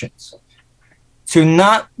hated Russians. So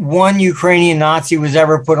not one Ukrainian Nazi was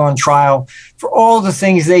ever put on trial for all the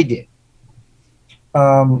things they did.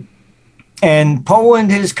 And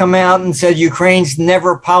Poland has come out and said Ukraine's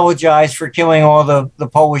never apologized for killing all the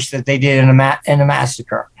Polish that they did in a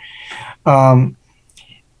massacre.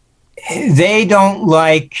 They don't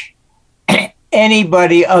like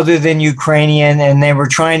anybody other than Ukrainian, and they were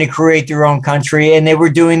trying to create their own country, and they were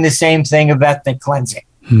doing the same thing of ethnic cleansing.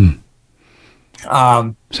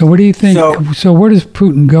 So what do you think? So where does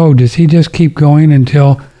Putin go? Does he just keep going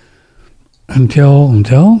until? I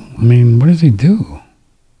mean, what does he do?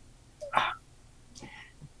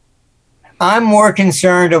 I'm more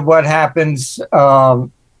concerned of what happens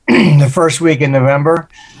the first week in November.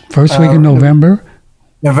 First week in November?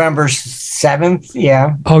 November 7th,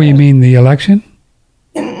 yeah. Oh, you mean the election?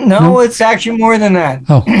 No, it's actually more than that.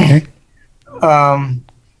 Oh, okay.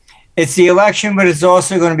 It's the election, but it's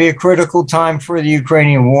also going to be a critical time for the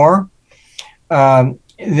Ukrainian war. The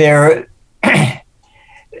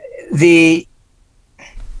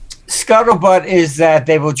scuttlebutt is that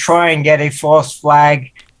they will try and get a false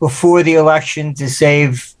flag before the election to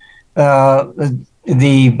save the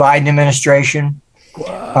Biden administration.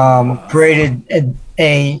 Created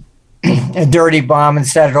a dirty bomb and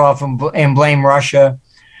set it off and blame Russia.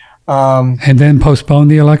 And then postpone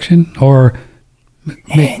the election, or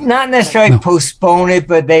not necessarily postpone it,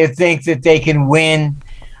 but they think that they can win.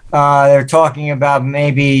 They're talking about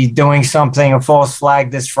maybe doing something, a false flag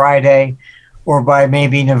this Friday, or by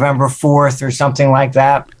maybe November 4th or something like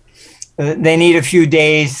that. They need a few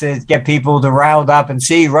days to get people to riled up and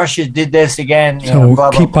see Russia did this again. So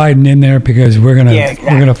blah, keep blah, Biden in there because we're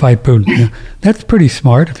gonna fight Putin. Yeah. That's pretty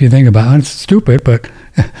smart if you think about it. It's stupid, but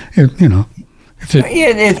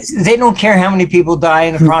they don't care how many people die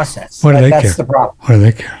in the process. What do they care? That's the problem. What do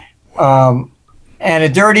they care? And a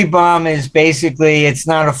dirty bomb is basically, it's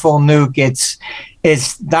not a full nuke.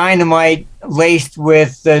 It's dynamite laced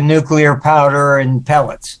with nuclear powder and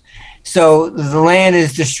pellets. So the land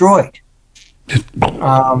is destroyed.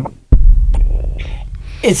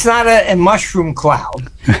 It's not a mushroom cloud,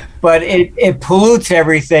 but it pollutes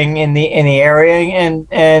everything in the area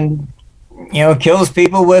and kills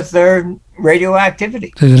people with their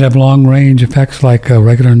radioactivity. Does it have long range effects like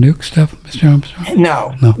regular nuke stuff, Mr. Armstrong?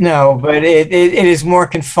 No, but it is more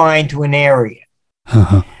confined to an area.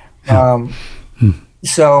 Uh-huh. Yeah.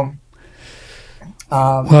 So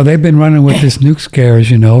Well, they've been running with this nuke scare, as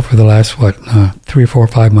you know, for the last, 3, 4,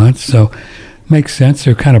 5 months. So makes sense.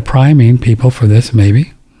 They're kind of priming people for this,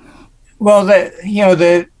 maybe. Well,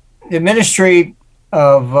 the Ministry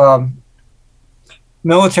of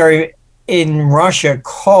Military in Russia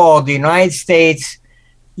called the United States,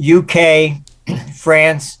 UK,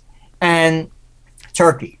 France, and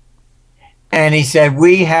Turkey. And he said,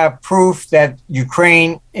 we have proof that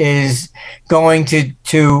Ukraine is going to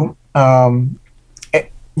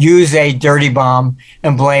use a dirty bomb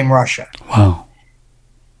and blame Russia. Wow.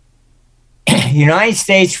 United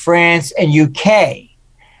States, France, and UK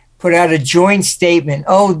put out a joint statement.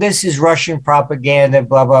 Oh, this is Russian propaganda,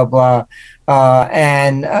 blah, blah, blah.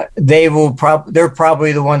 And they're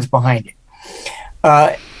probably the ones behind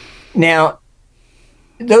it. Now,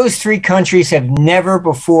 those three countries have never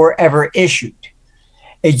before ever issued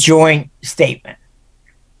a joint statement.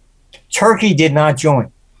 Turkey did not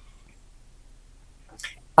join.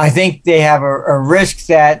 I think they have a risk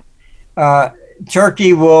that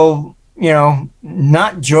Turkey will,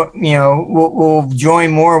 not join, will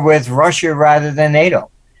join more with Russia rather than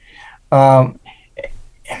NATO.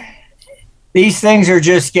 These things are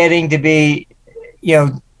just getting to be,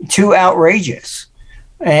 too outrageous.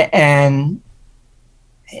 And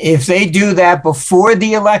if they do that before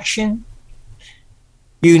the election,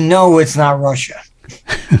 it's not Russia.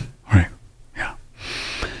 Right. Yeah.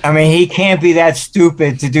 I mean, he can't be that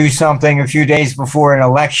stupid to do something a few days before an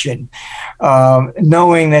election,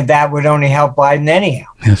 knowing that would only help Biden anyhow.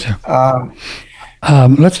 Yes, sir.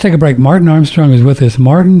 Let's take a break. Martin Armstrong is with us.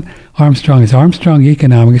 Martin Armstrong is Armstrong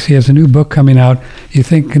Economics. He has a new book coming out. You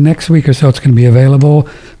think next week or so it's going to be available,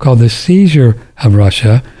 called The Seizure of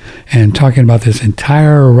Russia, and talking about this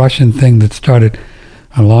entire Russian thing that started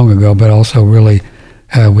long ago, but also really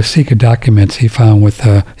with secret documents he found with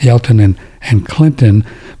Yeltsin and Clinton.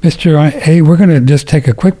 Mr. A, we're going to just take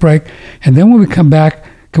a quick break, and then when we come back,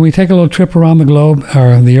 can we take a little trip around the globe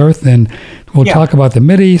or the earth, and we'll talk about the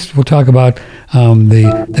Mideast, we'll talk about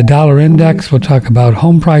the dollar index, we'll talk about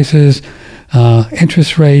home prices,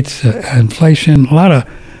 interest rates, inflation, a lot of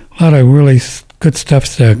really good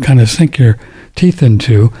stuff to kind of sink your teeth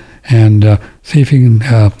into, and see if you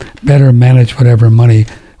can better manage whatever money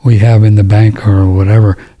we have in the bank or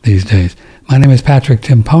whatever these days. My name is Patrick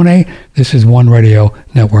Timpone. This is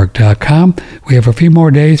OneRadioNetwork.com. We have a few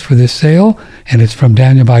more days for this sale, and it's from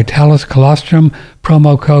Daniel Vitalis Colostrum,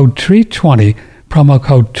 promo code TWEET20, promo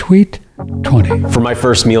code TWEET20. For my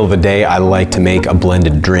first meal of the day, I like to make a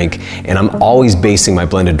blended drink, and I'm always basing my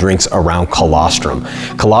blended drinks around colostrum.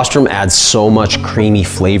 Colostrum adds so much creamy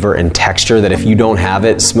flavor and texture that if you don't have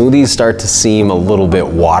it, smoothies start to seem a little bit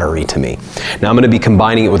watery to me. Now I'm going to be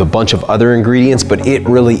combining it with a bunch of other ingredients, but it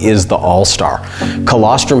really is the all-star.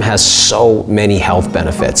 Colostrum has so many health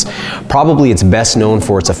benefits. Probably it's best known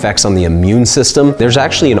for its effects on the immune system. There's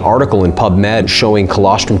actually an article in PubMed showing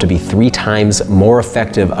colostrum to be 3 times more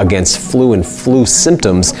effective against flu and flu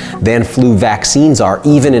symptoms than flu vaccines are,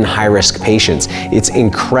 even in high-risk patients. It's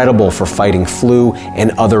incredible for fighting flu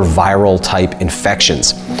and other viral type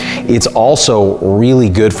infections. It's also really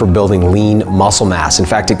good for building lean muscle mass. In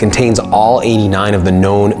fact, it contains all 89 of the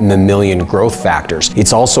known mammalian growth factors.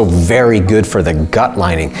 It's also very good for the gut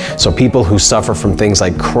lining. So people who suffer from things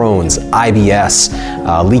like Crohn's, IBS,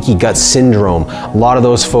 leaky gut syndrome, a lot of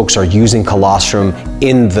those folks are using colostrum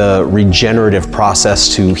in the regenerative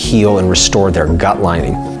process to heal and restore their gut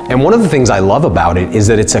lining. And one of the things I love about it is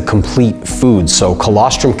that it's a complete food. So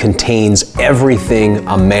colostrum contains everything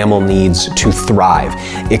a mammal needs to thrive.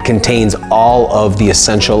 It contains all of the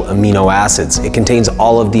essential amino acids. It contains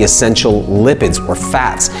all of the essential lipids or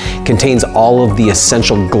fats. It contains all of the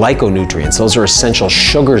essential glyconutrients. Those are essential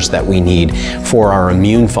sugars that we need for our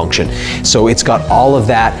immune function. So it's got all of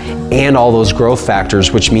that and all those growth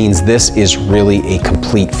factors, which means this is really a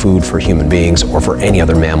complete food for human beings or for any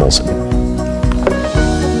other mammals.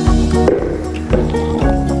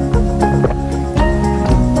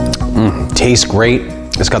 Tastes great.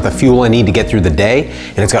 It's got the fuel I need to get through the day,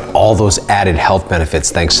 and it's got all those added health benefits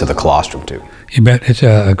thanks to the colostrum too. You bet. It's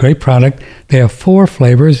a great product. They have 4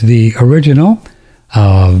 flavors: the original,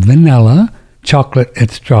 vanilla, chocolate, and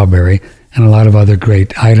strawberry, and a lot of other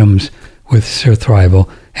great items with Surthrival.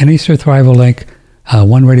 Any Surthrival link,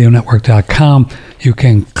 OneRadioNetwork.com. You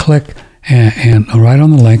can click and right on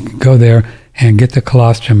the link, go there and get the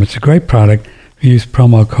colostrum. It's a great product. Use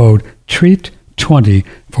promo code TREAT20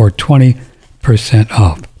 for 20%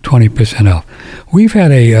 off. 20% off. We've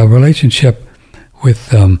had a relationship with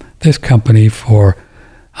this company for,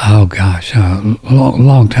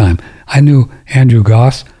 long time. I knew Andrew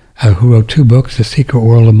Goss, who wrote 2 books, The Secret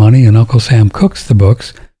World of Money and Uncle Sam Cooks the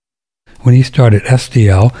Books. when he started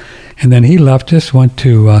SDL. And then he left us, went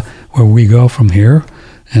to where we go from here,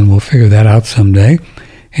 and we'll figure that out someday.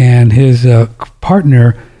 And his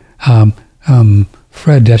partner,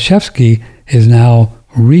 Fred Dashevsky, is now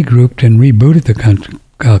regrouped and rebooted the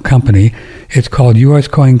company. It's called U.S.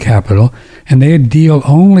 Coin Capital, and they deal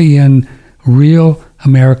only in real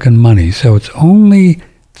American money. So it's only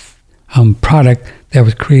product that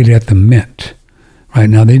was created at the mint. Right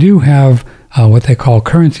now, they do have what they call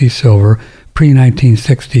currency silver,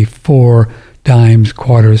 pre-1964 dimes,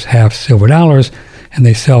 quarters, half silver dollars, and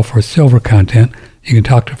they sell for silver content. You can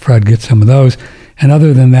talk to Fred, get some of those. And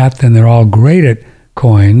other than that, then they're all graded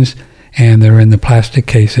coins, and they're in the plastic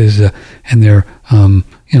cases, and they're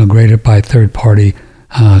graded by third-party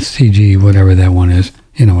CG, whatever that one is.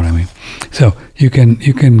 You know what I mean. So you can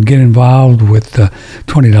get involved with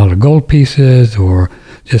 $20 gold pieces or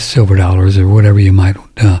just silver dollars or whatever you might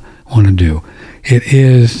want to do. It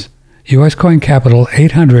is U.S. Coin Capital,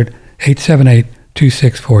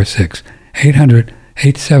 800-878-2646,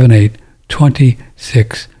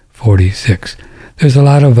 800-878-2646. There's a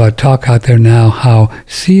lot of talk out there now how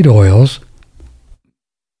seed oils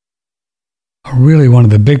are really one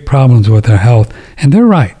of the big problems with our health, and they're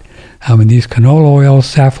right. These canola oils,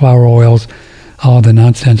 safflower oils, all the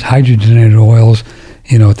nonsense hydrogenated oils,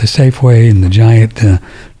 at the Safeway and the Giant,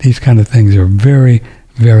 these kind of things are very,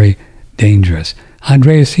 very dangerous.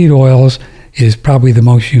 Andreas Seed Oils is probably the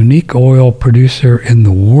most unique oil producer in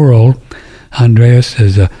the world. Andreas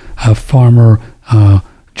is a former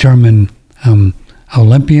German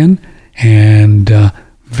Olympian and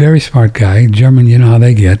very smart guy. German, you know how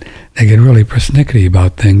they get. They get really persnickety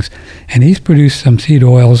about things. And he's produced some seed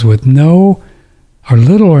oils with little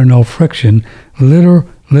or no friction, little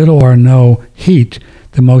or no heat,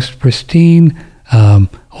 the most pristine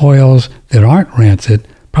oils that aren't rancid,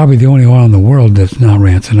 probably the only oil in the world that's not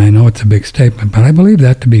rancid. I know it's a big statement, but I believe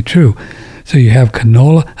that to be true. So you have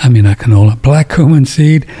black cumin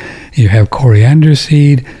seed, you have coriander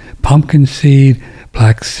seed, pumpkin seed,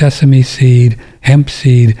 black sesame seed, hemp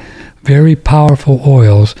seed, very powerful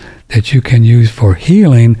oils that you can use for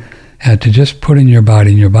healing to just put in your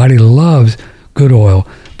body. And your body loves good oil,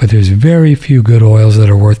 but there's very few good oils that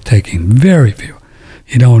are worth taking. Very few.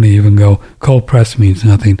 You don't even go, cold press means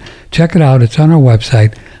nothing. Check it out. It's on our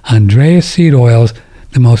website, Andreas Seed Oils,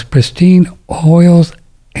 the most pristine oils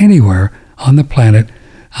anywhere on the planet,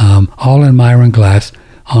 all in Myron Glass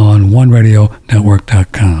on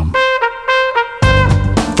OneRadioNetwork.com.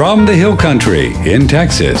 From the Hill Country in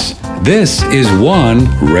Texas, this is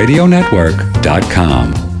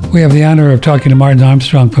OneRadioNetwork.com. We have the honor of talking to Martin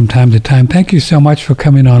Armstrong from time to time. Thank you so much for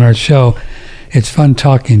coming on our show. It's fun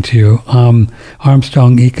talking to you.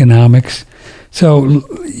 Armstrong Economics. So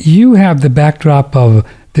you have the backdrop of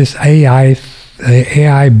this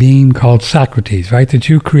AI being called Socrates, right? That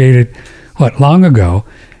you created, long ago,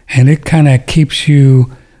 and it kind of keeps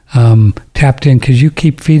you tapped in because you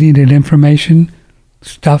keep feeding it information,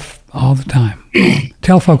 stuff all the time.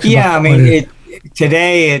 Tell folks about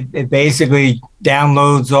today it basically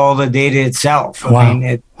downloads all the data itself.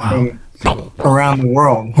 Wow. Around the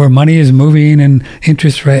world. Where money is moving and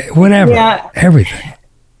interest rate, whatever, everything.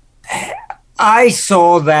 I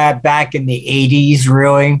saw that back in the 80s,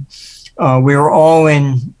 really. We were all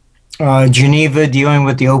in Geneva dealing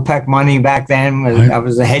with the OPEC money back then. I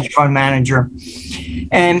was a hedge fund manager.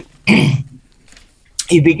 And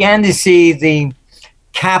you began to see the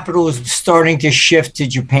capital was starting to shift to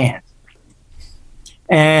Japan.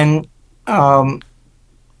 And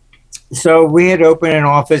so we had opened an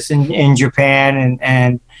office in Japan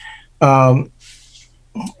and kind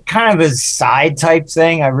of a side type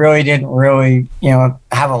thing. I really didn't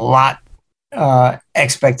have a lot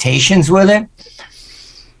expectations with it.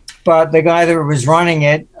 But the guy that was running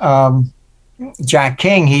it, Jack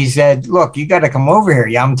King, he said, look, you got to come over here.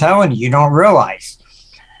 Yeah, I'm telling you, you don't realize.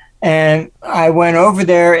 And I went over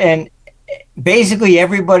there, and basically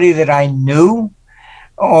everybody that I knew,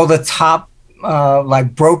 all the top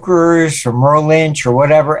like brokers or Merrill Lynch or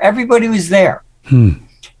whatever, everybody was there.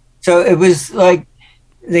 So it was like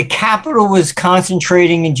the capital was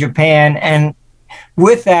concentrating in Japan, and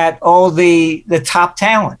with that, all the top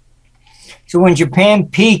talent. So when Japan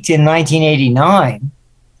peaked in 1989,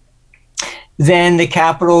 then the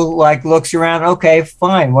capital looks around, okay,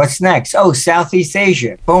 fine, what's next? Oh, Southeast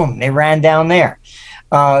Asia, boom, they ran down there.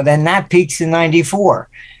 Then that peaks in 94.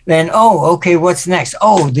 Then, okay, what's next?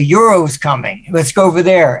 Oh, the euro's coming. Let's go over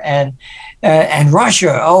there. And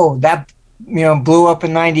Russia, that blew up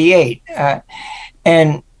in 98.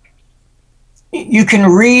 And you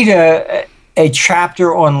can read a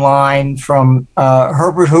chapter online from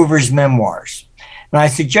Herbert Hoover's memoirs. And I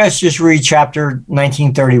suggest just read chapter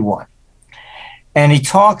 1931. And he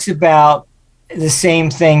talks about the same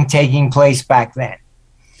thing taking place back then.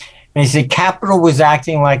 And he said capital was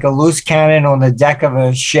acting like a loose cannon on the deck of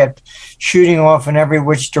a ship, shooting off in every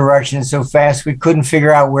which direction so fast we couldn't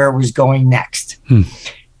figure out where it was going next.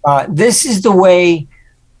 This is the way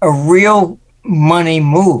a real money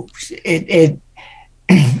moves.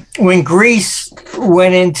 When Greece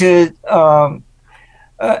went into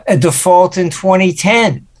a default in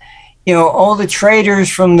 2010, all the traders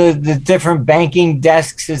from the different banking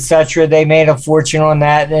desks, etc., they made a fortune on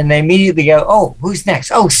that, and they immediately go, oh, who's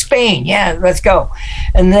next? Oh, Spain. Yeah, let's go.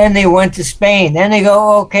 And then they went to Spain. Then they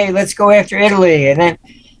go, okay, let's go after Italy. And then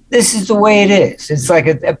this is the way it is. It's like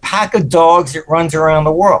a pack of dogs that runs around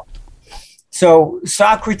the world. So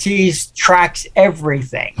Socrates tracks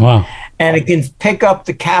everything. Wow. And it can pick up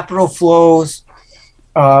the capital flows.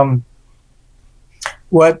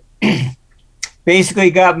 What basically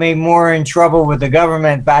got me more in trouble with the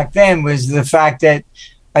government back then was the fact that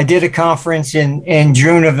I did a conference in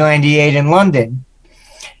June of 98 in London.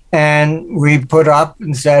 And we put up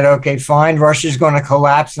and said, okay, fine, Russia's going to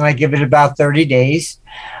collapse. And I give it about 30 days.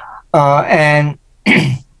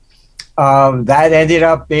 That ended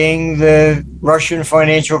up being the Russian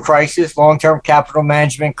financial crisis, long-term capital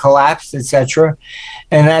management collapsed, etc.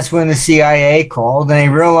 And that's when the CIA called, and they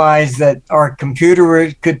realized that our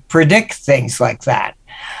computer could predict things like that.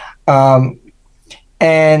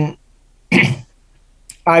 And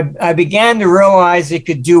I began to realize it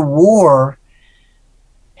could do war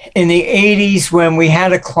in the 80s when we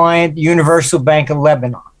had a client, Universal Bank of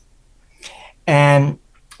Lebanon. And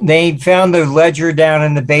they found the ledger down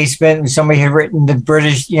in the basement, and somebody had written the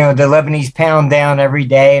British, the Lebanese pound down every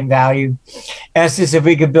day in value. Asked us if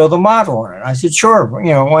we could build a model on it. I said, sure,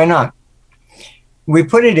 why not? We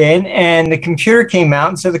put it in, and the computer came out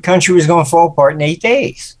and said the country was going to fall apart in 8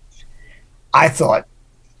 days. I thought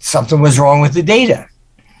something was wrong with the data.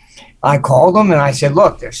 I called them and I said,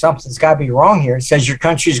 look, something's got to be wrong here. It says your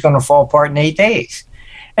country is going to fall apart in 8 days.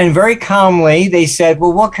 And very calmly, they said,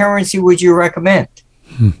 well, what currency would you recommend?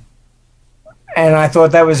 And I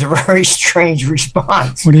thought that was a very strange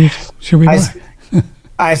response. Should we buy?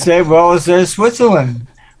 I said, well, it says Switzerland.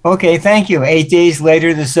 Okay, thank you. 8 days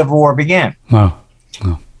later, the Civil War began. Wow.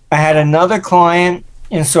 I had another client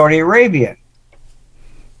in Saudi Arabia.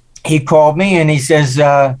 He called me and he says,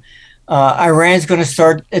 Iran's going to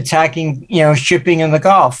start attacking, shipping in the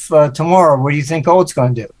Gulf tomorrow. What do you think gold's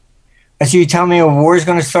going to do? I said, you tell me a war is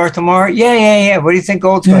going to start tomorrow? Yeah. What do you think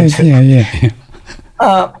gold's going to do?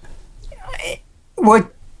 Yeah.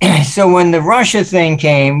 So when the Russia thing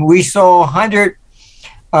came, we saw 100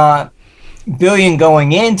 billion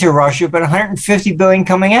going into Russia, but 150 billion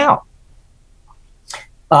coming out.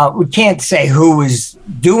 We can't say who was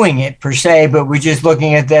doing it per se, but we're just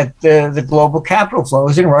looking at that the global capital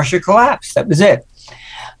flows and Russia collapsed. That was it.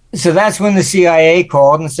 So that's when the CIA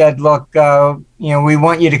called and said, look, we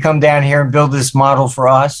want you to come down here and build this model for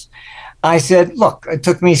us. I said, look, it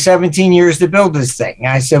took me 17 years to build this thing.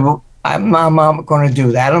 I said, well, I'm not going to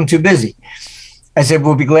do that. I'm too busy. I said,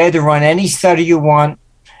 we'll be glad to run any study you want.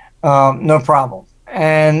 No problem.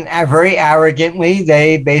 And very arrogantly,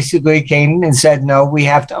 they basically came and said, no, we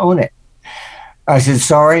have to own it. I said,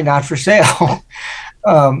 sorry, not for sale.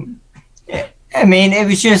 It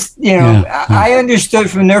was just, I understood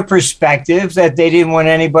from their perspective that they didn't want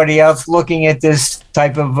anybody else looking at this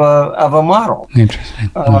type of a model.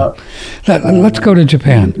 Interesting. Let's go to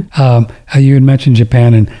Japan. You had mentioned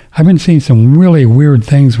Japan, and I've been seeing some really weird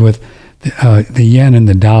things with the yen and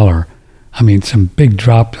the dollar. Some big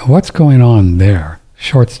drops. What's going on there?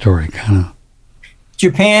 Short story, kind of.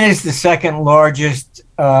 Japan is the second largest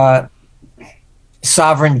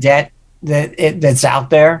sovereign debt that's out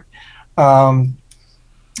there.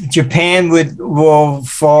 Japan will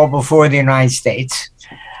fall before the United States.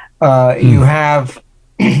 You have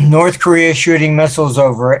North Korea shooting missiles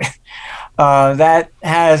over it. That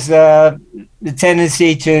has the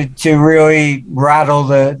tendency to really rattle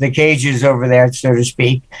the cages over there, so to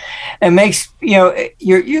speak. It makes,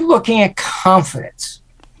 you're looking at confidence.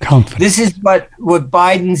 This is what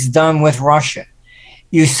Biden's done with Russia.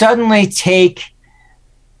 You suddenly take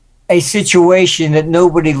a situation that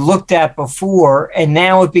nobody looked at before, and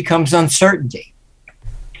now it becomes uncertainty.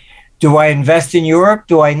 Do I invest in Europe?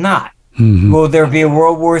 Do I not? Mm-hmm. Will there be a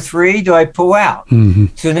World War III? Do I pull out? Mm-hmm.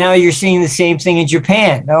 So now you're seeing the same thing in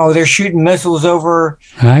Japan. Oh, they're shooting missiles over.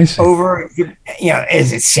 Is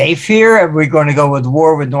it safe here? Are we going to go with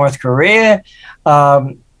war with North Korea?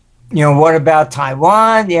 What about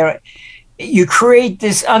Taiwan? You create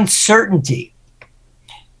this uncertainty.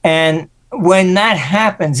 And when that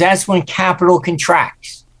happens, that's when capital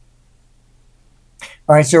contracts.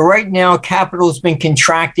 All right, so right now, capital has been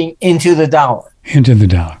contracting into the dollar. Into the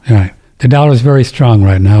dollar, right. The dollar is very strong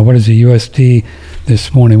right now. What is the USD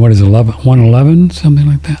this morning? What is 111, something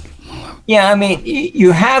like that? Yeah, I mean,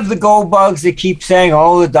 you have the gold bugs that keep saying,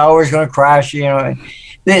 oh, the dollar's going to crash. You know,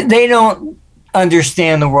 they don't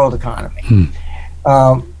understand the world economy.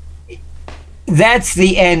 That's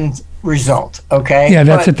the end result, okay? Yeah,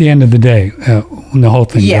 that's at the end of the day when the whole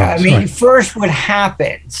thing goes. I mean, right. First what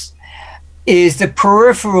happens is the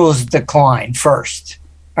peripherals decline first,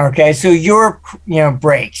 okay? So Europe,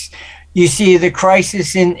 breaks. You see the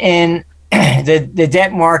crisis in the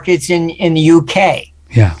debt markets in the UK.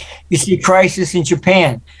 Yeah. You see crisis in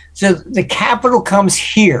Japan. So the capital comes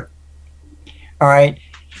here, all right?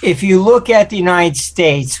 If you look at the United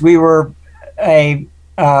States, we were a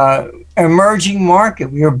emerging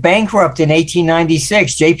market. We were bankrupt in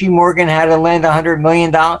 1896. J.P. Morgan had to lend $100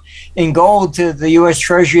 million in gold to the U.S.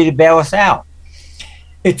 Treasury to bail us out.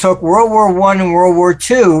 It took World War I and World War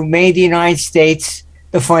II, made the United States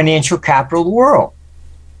the financial capital of the world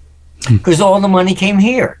because all the money came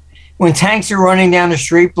here. When tanks are running down the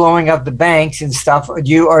street, blowing up the banks and stuff, are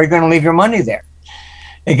you going to leave your money there?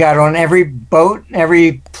 They got on every boat,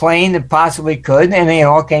 every plane that possibly could, and they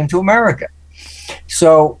all came to America.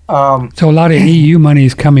 So a lot of EU money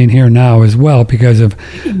is coming here now as well because of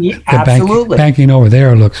the banking over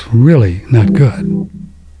there looks really not good.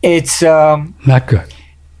 It's not good.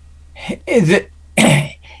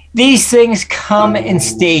 These things come in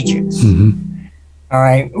stages. Mm-hmm. All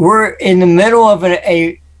right, we're in the middle of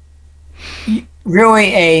a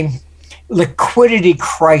liquidity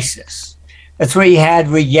crisis. That's what you had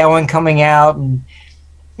with Yellen coming out and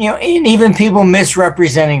even people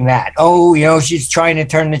misrepresenting that. Oh, she's trying to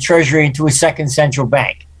turn the Treasury into a second central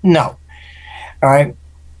bank. No. All right.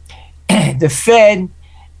 The Fed,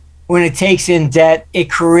 when it takes in debt, it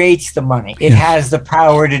creates the money. It has the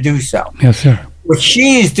power to do so. Yes, sir. What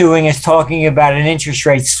she is doing is talking about an interest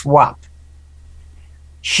rate swap.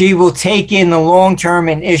 She will take in the long term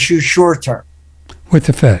and issue short term. With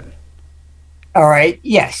the Fed. All right.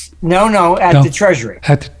 Yes. No. At the Treasury.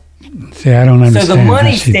 See, I don't understand. So the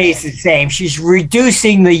money stays the same. She's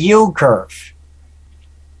reducing the yield curve.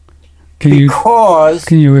 Can you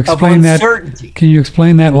explain that? Can you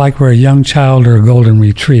explain that like we're a young child or a golden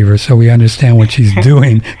retriever, so we understand what she's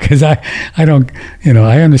doing? Because I don't,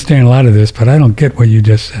 I understand a lot of this, but I don't get what you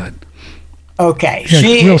just said. Okay,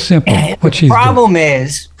 real simple. What she's doing. The problem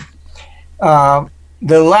is the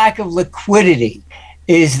lack of liquidity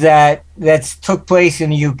that's took place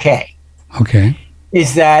in the UK. Okay.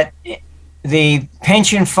 Is that the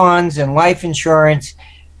pension funds and life insurance,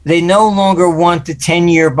 they no longer want the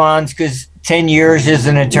 10-year bonds because 10 years is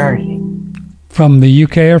an eternity. From the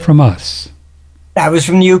UK or from us? That was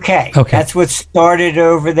from the UK. Okay. That's what started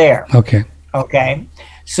over there. Okay. Okay.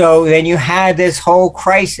 So then you had this whole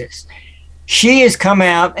crisis. She has come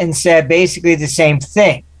out and said basically the same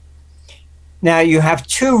thing. Now you have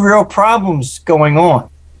two real problems going on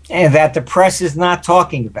and that the press is not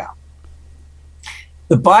talking about.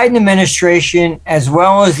 The Biden administration, as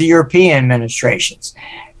well as the European administrations,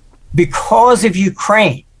 because of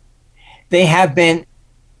Ukraine, they have been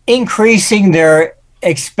increasing their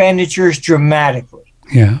expenditures dramatically.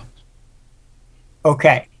 Yeah.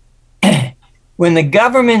 Okay. When the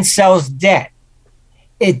government sells debt,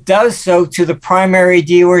 it does so to the primary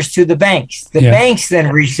dealers, to the banks. The banks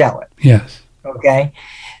then resell it. Yes. Okay.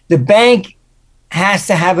 The bank has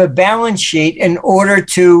to have a balance sheet in order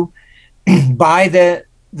to buy the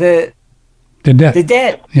debt. The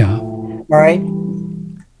debt. Yeah. All right.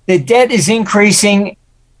 The debt is increasing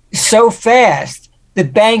so fast, the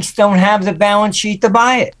banks don't have the balance sheet to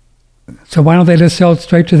buy it. So why don't they just sell it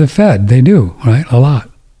straight to the Fed? They do, right? A lot.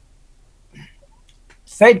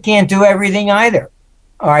 Fed can't do everything either.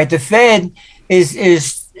 All right. The Fed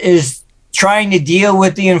is trying to deal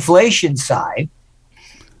with the inflation side.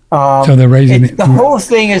 So they're raising the whole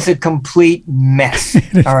thing is a complete mess.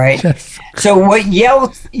 All right. So what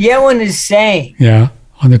Yellen is saying. Yeah,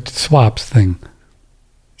 on the swaps thing.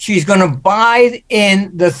 She's going to buy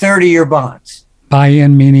in the 30-year bonds. Buy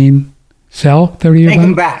in meaning sell 30-year bonds? Take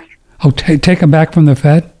them back. Oh, take them back from the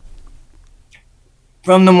Fed?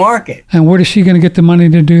 From the market. And where is she going to get the money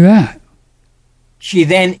to do that? She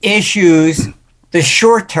then issues the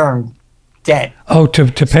short-term debt. Oh, to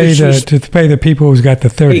pay the people who's got the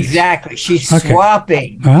 30. Exactly. She's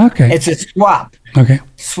swapping. Okay. It's a swap. Okay.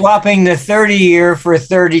 Swapping the 30-year for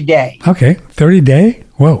 30-day. Okay. 30-day?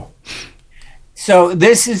 Whoa. So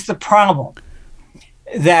this is the problem,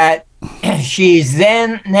 that she's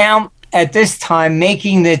then now at this time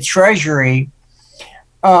making the Treasury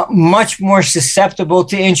much more susceptible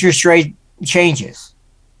to interest rate changes.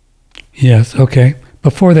 Yes, okay.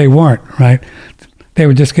 Before they weren't, right? They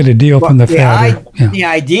would just get a deal from the Fed. The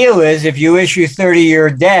ideal is if you issue 30-year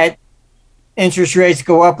debt, interest rates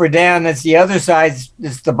go up or down. That's the other side.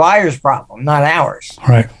 It's the buyer's problem, not ours.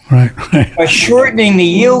 Right. By shortening the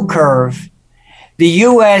yield curve, the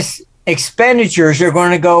U.S. expenditures are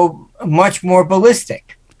going to go much more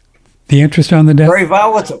ballistic. The interest on the debt? Very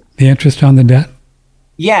volatile. The interest on the debt?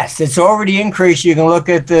 Yes, it's already increased. You can look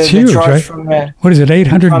at the huge, charts right? from the... What is it,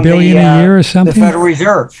 800 billion a year or something? The Federal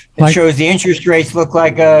Reserve. It shows the interest rates look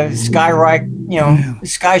like a sky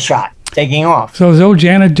shot taking off. So is old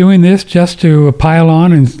Janet doing this just to pile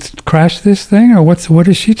on and crash this thing? Or what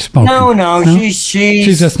is she smoking? No?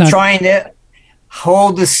 She's just not trying to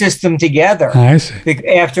hold the system together. I see.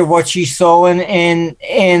 After what she saw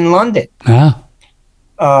in London.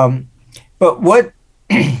 But what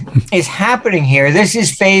is happening here, this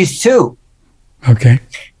is phase 2. Okay.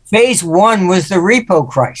 Phase 1 was the repo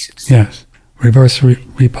crisis. Yes, reverse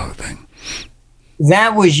repo thing.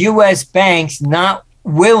 That was U.S. banks not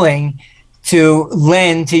willing to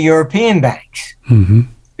lend to European banks. Mm-hmm.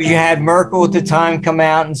 You had Merkel at the time come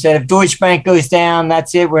out and said, if Deutsche Bank goes down,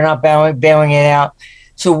 that's it. We're not bailing it out.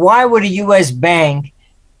 So why would a U.S. bank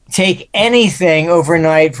take anything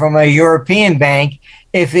overnight from a European bank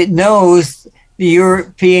if it knows the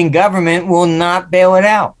European government will not bail it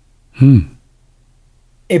out?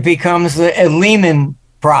 It becomes a Lehman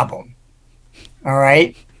problem. All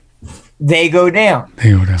right? They go down.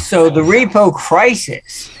 So the repo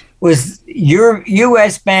crisis was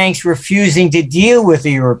U.S. banks refusing to deal with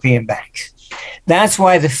the European banks. That's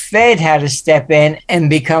why the Fed had to step in and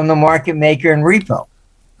become the market maker in repo.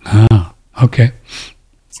 Okay.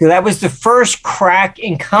 So that was the first crack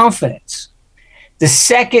in confidence. The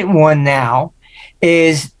second one now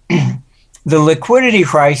is the liquidity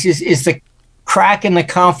crisis, is the crack in the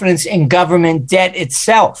confidence in government debt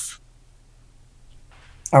itself.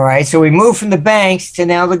 All right, so we move from the banks to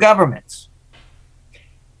now the governments.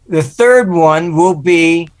 The third one will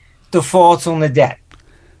be defaults on the debt.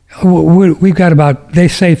 We've got about, they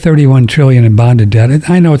say 31 trillion in bonded debt.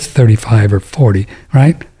 I know it's 35 or 40,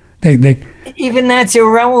 right? They even that's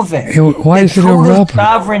irrelevant. Why is it irrelevant?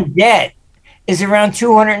 Sovereign debt is around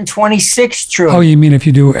 226 trillion. Oh, you mean if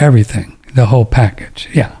you do everything, the whole package?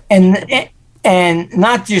 Yeah. And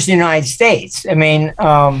not just the United States. I mean,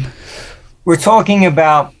 we're talking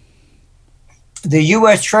about the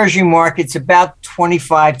U.S. Treasury market's about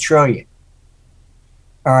 25 trillion.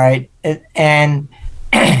 All right. And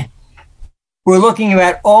we're looking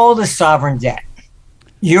at all the sovereign debt.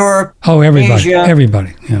 Europe,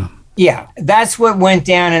 everybody. Yeah. Yeah. That's what went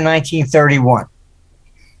down in 1931.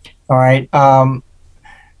 All right. All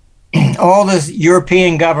the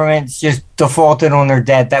European governments just defaulted on their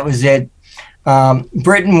debt. That was it.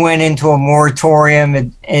 Britain went into a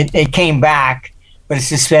moratorium. It came back, but it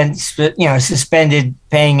suspended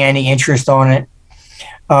paying any interest on it.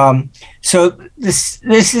 So this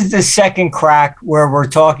is the second crack where we're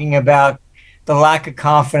talking about the lack of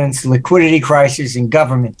confidence, liquidity crisis, and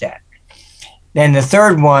government debt. Then the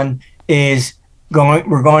third one is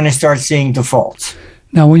we're going to start seeing defaults.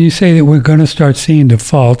 Now, when you say that we're going to start seeing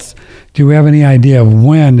defaults, do we have any idea of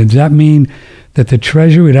when? Does that mean that the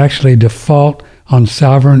Treasury would actually default on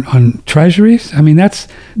treasuries? I mean, that's...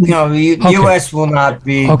 No, the U.S. will not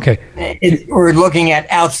be... Okay. We're looking at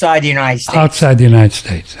outside the United States. Outside the United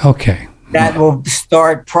States. Okay. That will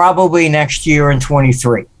start probably next year in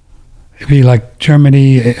 23. It'd be like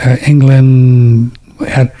Germany, England...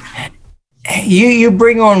 You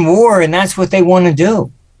bring on war, and that's what they want to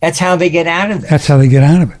do. That's how they get out of it. That's how they get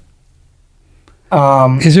out of it.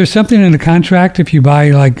 Is there something in the contract if you buy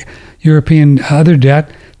like European other debt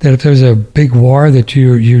that if there's a big war that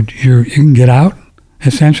you can get out?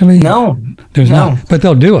 Essentially, no, there's not. But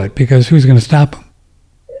they'll do it because who's going to stop them?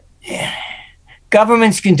 Yeah.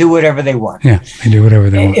 Governments can do whatever they want. Yeah, they do whatever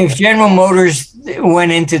they want. If General Motors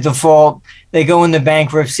went into default, they go into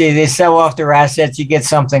bankruptcy, they sell off their assets, you get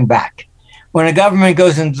something back. When a government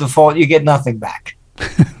goes into default, you get nothing back.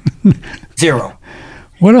 Zero.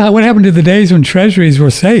 What happened to the days when treasuries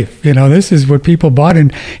were safe? This is what people bought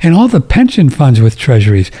and all the pension funds with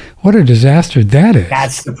treasuries. What a disaster that is.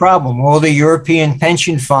 That's the problem. All the European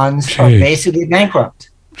pension funds are basically bankrupt.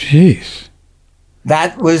 Jeez.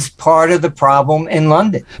 That was part of the problem in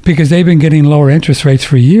London. Because they've been getting lower interest rates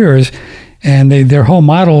for years, and their whole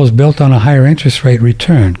model is built on a higher interest rate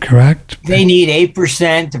return, correct? They need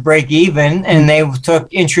 8% to break even, and they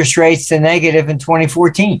took interest rates to negative in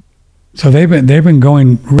 2014. So they've been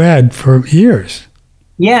going red for years.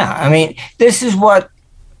 Yeah, I mean, this is what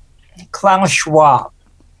Klaus Schwab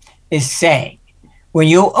is saying. When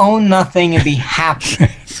you own nothing and be happy,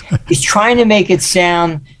 he's trying to make it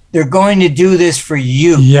sound they're going to do this for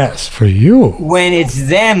you. Yes, for you. When it's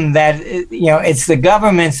them that, it's the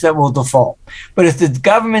governments that will default. But if the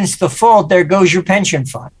governments default, there goes your pension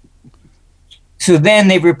fund. So then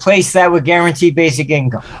they replace that with guaranteed basic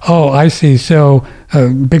income. Oh, I see. So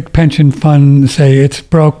big pension fund say it's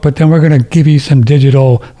broke, but then we're going to give you some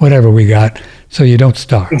digital whatever we got so you don't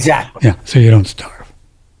starve. Exactly. Yeah, so you don't starve.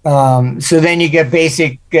 So then you get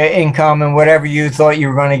basic income, and whatever you thought you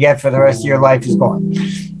were going to get for the rest of your life is gone.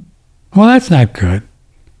 Well, that's not good.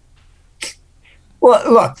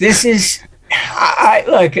 Well, look, this is,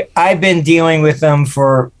 I've been dealing with them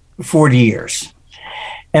for 40 years.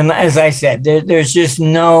 And as I said, there's just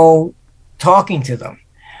no talking to them.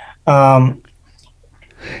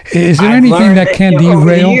 Is there anything that can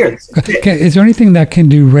derail? Is there anything that can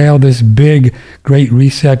derail this big, great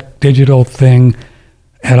reset digital thing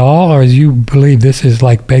at all, or do you believe this is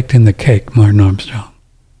like baked in the cake, Martin Armstrong?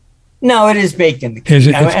 No, it is baked in the cake. Is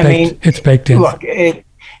it? It's baked in. Look,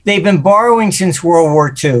 they've been borrowing since World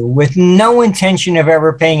War II with no intention of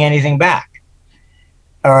ever paying anything back.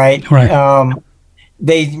 All right. Right.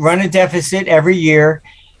 They run a deficit every year.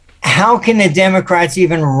 How can the Democrats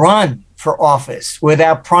even run for office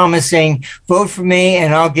without promising, vote for me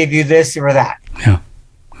and I'll give you this or that? Yeah.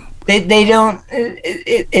 They don't.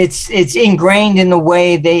 It's ingrained in the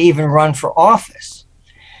way they even run for office.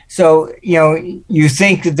 So, you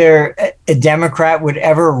think that a Democrat would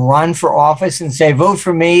ever run for office and say, vote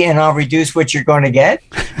for me and I'll reduce what you're going to get?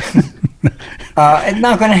 It's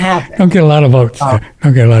not going to happen. Don't get a lot of votes there.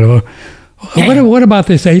 Don't get a lot of votes. What about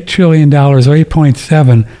this $8 trillion or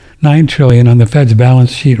 8.79 trillion on the Fed's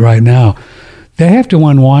balance sheet right now? They have to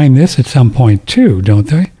unwind this at some point too, don't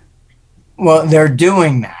they? Well, they're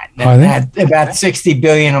doing that. Are they? At about $60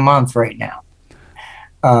 billion a month right now.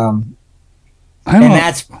 And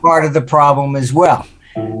that's part of the problem as well.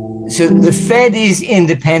 So the Fed is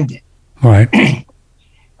independent. Right.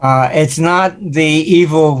 It's not the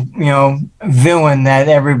evil, villain that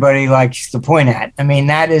everybody likes to point at. I mean,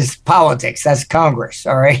 that is politics. That's Congress.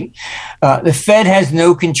 All right. The Fed has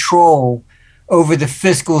no control over the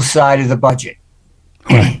fiscal side of the budget.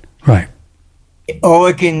 Right. Right. All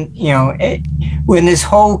it can, when this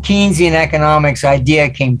whole Keynesian economics idea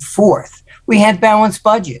came forth, we had balanced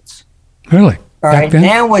budgets. Really? All right.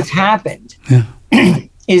 Now what's happened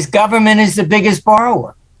is government is the biggest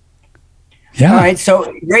borrower. Yeah. All right.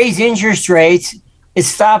 So raise interest rates. It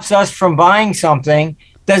stops us from buying something.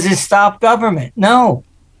 Does it stop government? No.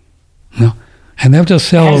 No. And they'll just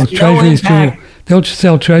sell treasuries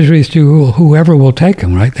to whoever will take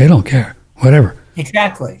them, right? They don't care. Whatever.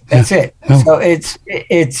 Exactly. That's it. No. So it's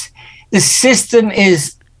the system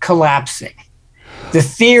is collapsing. The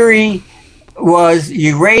theory was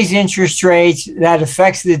you raise interest rates, that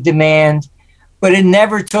affects the demand, but it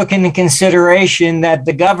never took into consideration that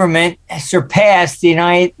the government surpassed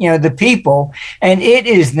the people, and it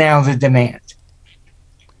is now the demand.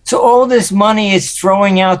 So all this money is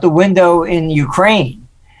throwing out the window in Ukraine.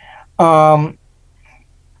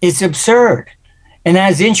 It's absurd. And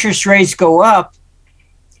as interest rates go up,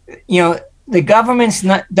 the government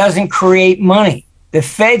doesn't create money. The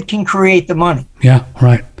Fed can create the money. Yeah,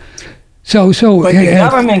 right. So, but the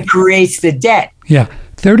government creates the debt. Yeah,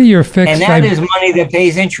 30-year fixed. And that is money that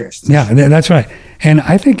pays interest. Yeah, that's right. And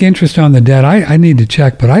I think interest on the debt, I need to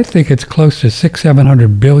check, but I think it's close to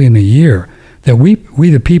 $600-700 billion a year that we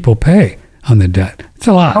the people pay on the debt. It's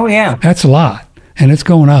a lot. Oh, yeah. That's a lot. And it's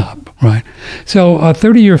going up, right? So a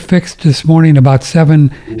 30-year fixed this morning about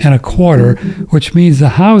 7.25, which means the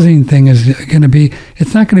housing thing is going to be,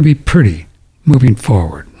 it's not going to be pretty moving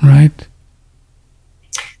forward, right?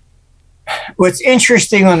 What's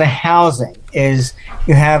interesting on the housing is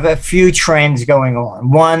you have a few trends going on.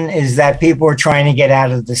 One is that people are trying to get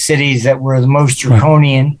out of the cities that were the most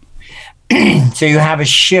draconian. Right. So you have a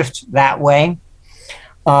shift that way.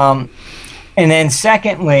 And then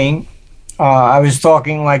secondly, I was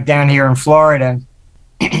talking like down here in Florida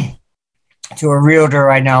to a realtor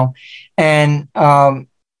I know, and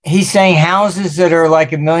he's saying houses that are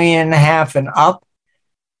like $1.5 million and up,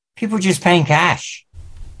 people are just paying cash.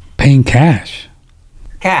 Paying cash?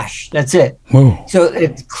 Cash, that's it. Whoa. So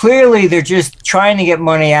it's clearly they're just trying to get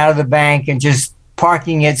money out of the bank and just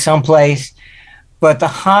parking it someplace. But the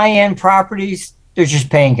high-end properties, they're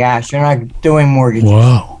just paying cash. They're not doing mortgages.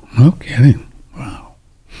 Wow. No kidding. Wow.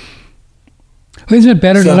 Isn't it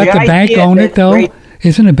better to let the bank own it, though?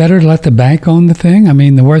 Isn't it better to let the bank own the thing? I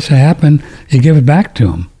mean, the worst that happened, you give it back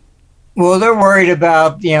to them. Well, they're worried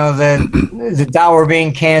about the dollar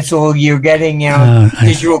being canceled. You're getting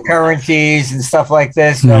digital currencies and stuff like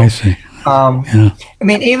this. So, I see. I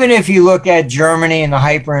mean, even if you look at Germany and the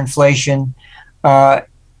hyperinflation,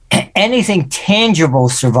 anything tangible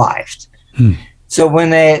survived. So when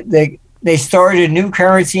they started a new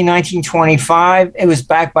currency in 1925, it was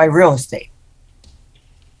backed by real estate.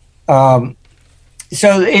 So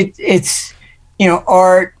it's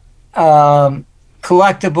art,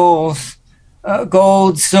 collectibles,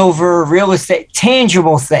 gold, silver, real estate,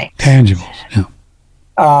 tangible things. Tangibles, yeah.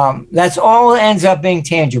 That's all ends up being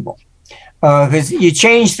tangible. Because you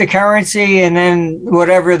change the currency and then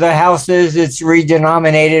whatever the house is, it's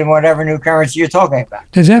redenominated in whatever new currency you're talking about.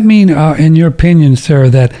 Does that mean, in your opinion, sir,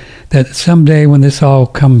 that someday when this all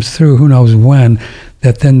comes through, who knows when,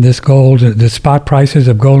 that then this gold, the spot prices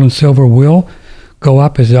of gold and silver will go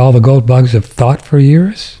up as all the gold bugs have thought for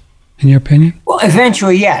years, in your opinion? Well,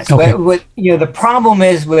 eventually, yes. Okay. But the problem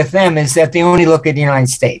is with them is that they only look at the United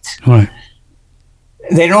States. Right.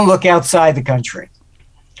 They don't look outside the country.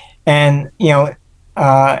 And the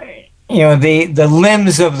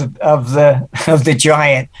limbs of the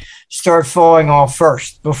giant start falling off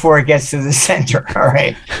first before it gets to the center. All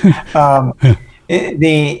right,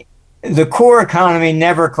 the core economy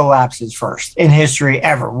never collapses first in history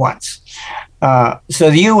ever once.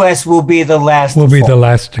 So the U.S. will be the last. Will be the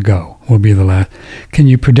last to go. Will be the last. Can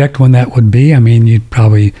you predict when that would be? I mean, you'd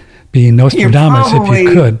probably be Nostradamus if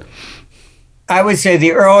you could. I would say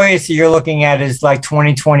the earliest you're looking at is like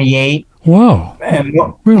 2028. Whoa. And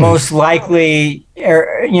really? Most likely,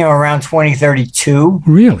 around 2032.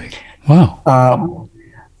 Really? Wow.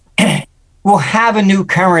 We'll have a new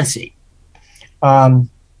currency. What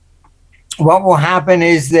will happen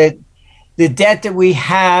is that the debt that we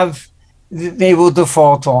have, they will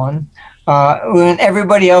default on. When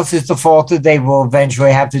everybody else is defaulted, they will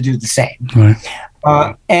eventually have to do the same.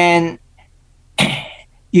 Right. And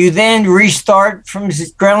you then restart from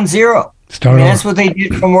ground zero. That's what they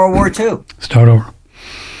did from World War II. Start over.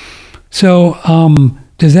 So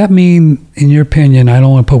does that mean, in your opinion, I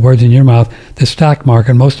don't want to put words in your mouth, the stock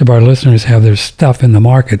market, most of our listeners have their stuff in the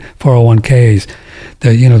market, 401ks,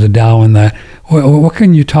 the Dow and that. What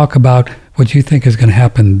can you talk about what you think is going to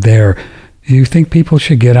happen there? Do you think people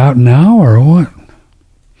should get out now or what?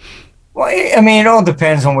 Well, I mean, it all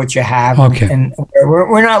depends on what you have. Okay. And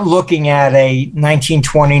we're not looking at a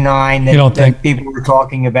 1929 that people were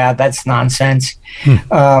talking about. That's nonsense.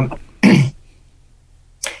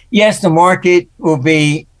 Yes, the market will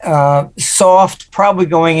be soft, probably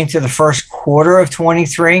going into the first quarter of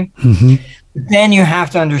 23. Mm-hmm. Then you have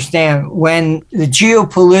to understand when the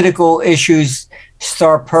geopolitical issues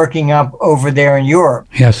start perking up over there in Europe.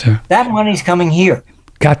 Yes, sir. That money's coming here.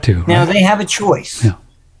 Got to. Now, right? they have a choice. Yeah.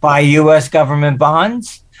 Buy U.S. government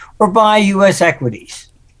bonds or buy U.S. equities.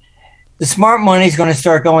 The smart money is going to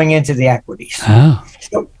start going into the equities. Ah.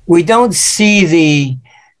 So we don't see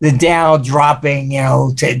the Dow dropping,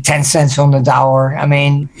 to 10 cents on the dollar. I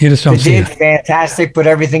mean, you just don't see it. Fantastic. Put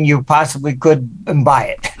everything you possibly could and buy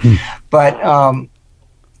it. But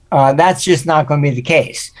that's just not going to be the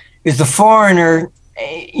case. Because the foreigner,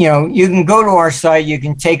 you can go to our site, you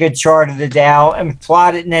can take a chart of the Dow and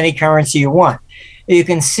plot it in any currency you want. You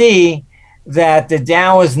can see that the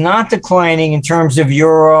Dow is not declining in terms of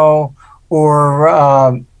euro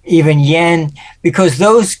or even yen because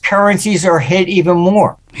those currencies are hit even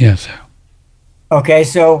more. Yes, sir. Okay,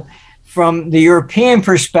 so from the European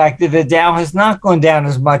perspective, the Dow has not gone down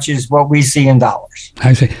as much as what we see in dollars.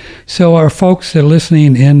 I see. So are folks that are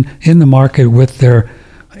listening in the market with their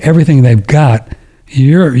everything they've got,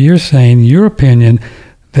 you're saying, your opinion,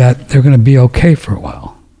 that they're going to be okay for a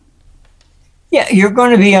while? Yeah, you're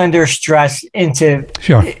going to be under stress into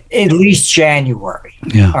at least January.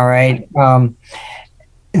 Yeah. All right.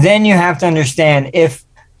 Then you have to understand if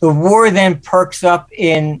the war then perks up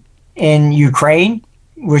in Ukraine,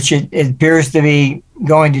 which it appears to be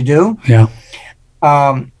going to do. Yeah.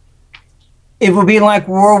 It will be like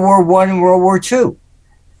World War I and World War II.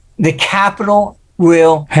 The capital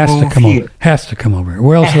will has move to come here. over. Has to come over.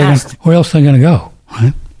 Where else are they going to go?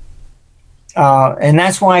 Right. And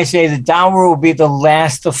that's why I say the dollar will be the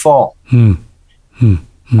last to fall.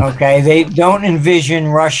 Okay, they don't envision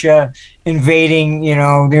Russia invading,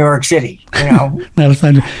 New York City. Let's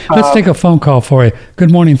take a phone call for you.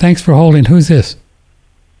 Good morning. Thanks for holding. Who's this?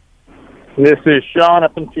 This is Sean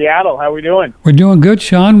up in Seattle. How are we doing? We're doing good,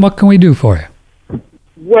 Sean. What can we do for you?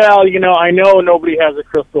 Well, I know nobody has a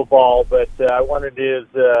crystal ball, but I wanted his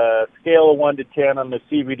scale of 1 to 10 on the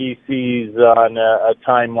CBDCs on a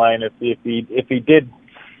timeline. If he did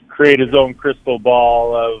create his own crystal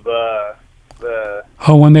ball of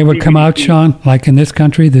when they would come out, Sean, like in this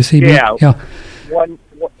country, the CB? Yeah.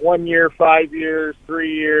 1 year, 5 years,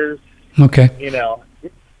 3 years. Okay.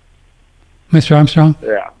 Mr. Armstrong?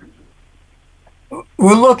 Yeah.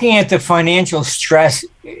 We're looking at the financial stress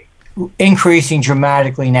increasing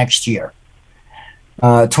dramatically next year.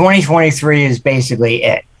 2023 is basically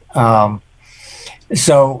it.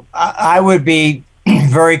 So I would be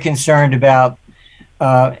very concerned about,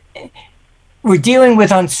 we're dealing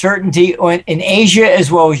with uncertainty in Asia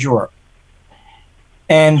as well as Europe.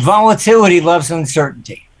 And volatility loves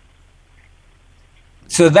uncertainty.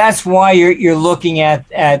 So that's why you're looking at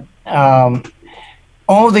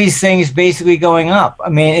all these things basically going up. I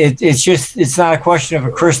mean, it's not a question of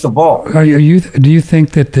a crystal ball. Do you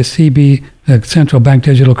think that the CB, the central bank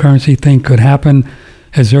digital currency thing, could happen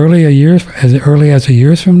as early as a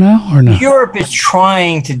year from now, or not? Europe is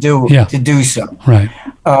trying to do so. Right.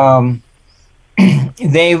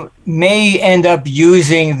 They may end up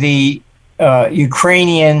using the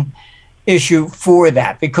Ukrainian issue for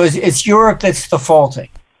that because it's Europe that's defaulting.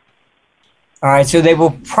 All right, so they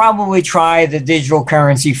will probably try the digital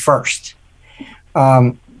currency first.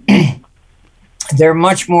 They're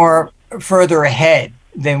much more further ahead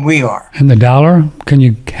than we are. And the dollar, can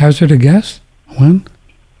you hazard a guess? When?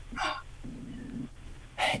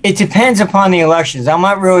 It depends upon the elections. I'm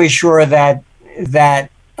not really sure that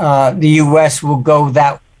the U.S. will go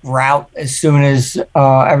that route as soon as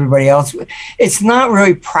everybody else. It's not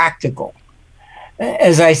really practical.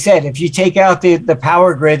 As I said, if you take out the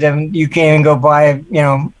power grid, then you can't even go buy,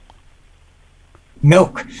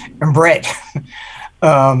 milk and bread.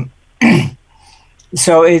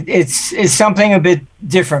 So it's something a bit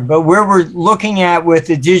different. But where we're looking at with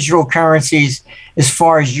the digital currencies, as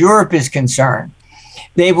far as Europe is concerned,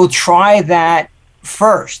 they will try that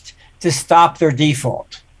first to stop their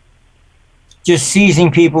default, just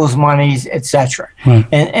seizing people's monies, etc. Right.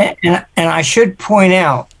 And I should point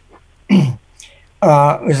out.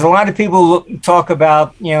 There's a lot of people talk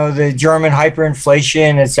about, the German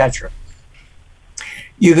hyperinflation, etc.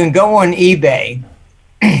 You can go on eBay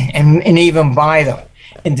and even buy them.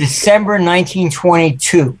 In December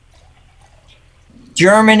 1922,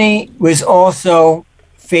 Germany was also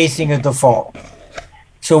facing a default.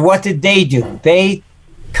 So what did they do? They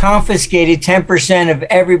confiscated 10% of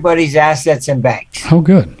everybody's assets in banks. Oh,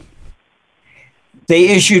 good. They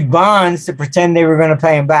issued bonds to pretend they were going to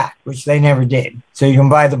pay them back, which they never did. So you can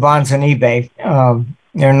buy the bonds on eBay.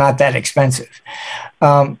 They're not that expensive.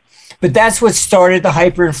 But that's what started the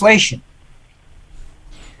hyperinflation.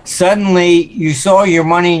 Suddenly, you saw your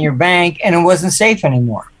money in your bank and it wasn't safe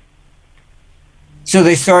anymore. So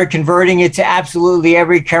they started converting it to absolutely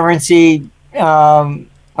every currency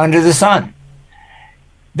under the sun.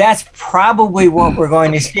 That's probably what we're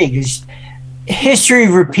going to see, because history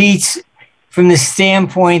repeats from the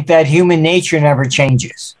standpoint that human nature never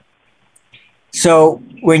changes. So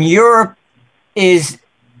when Europe is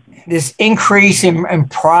this increase in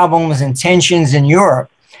problems and tensions in Europe,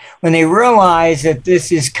 when they realize that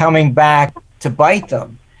this is coming back to bite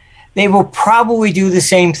them, they will probably do the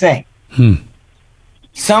same thing.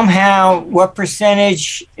 Somehow, what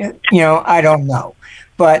percentage, I don't know.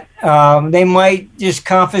 But they might just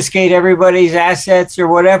confiscate everybody's assets or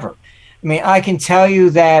whatever. I mean, I can tell you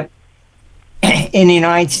that in the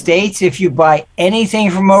United States, if you buy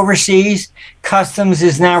anything from overseas, Customs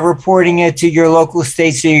is now reporting it to your local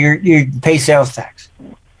state, so you pay sales tax.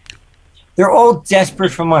 They're all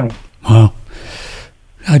desperate for money. Wow.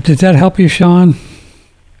 Did that help you, Sean?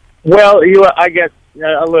 Well, I guess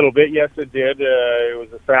a little bit. Yes, it did. It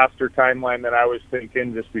was a faster timeline than I was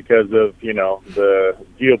thinking, just because of the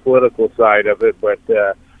geopolitical side of it. But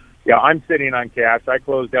yeah, I'm sitting on cash. I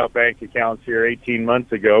closed out bank accounts here 18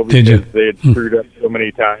 months ago because they had screwed up so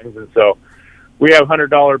many times, and so we have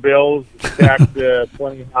 $100 bills stacked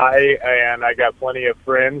plenty high, and I got plenty of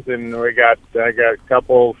friends, and I got a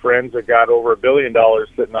couple of friends that got over $1 billion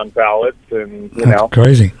sitting on pallets, and That's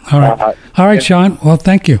crazy. All right, Sean. Well,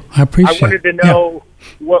 thank you. I appreciate it. I wanted to know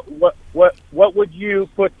what would you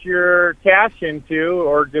put your cash into,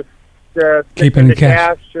 or just keep it in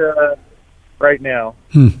cash right now?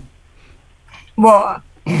 Well,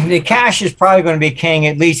 the cash is probably going to be king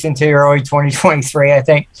at least until early 2023, I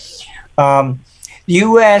think. The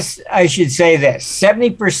U.S., I should say this,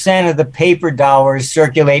 70% of the paper dollars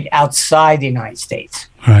circulate outside the United States.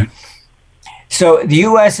 Right. So the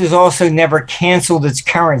U.S. has also never canceled its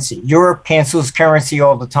currency. Europe cancels currency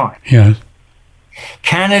all the time. Yes.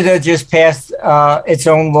 Canada just passed its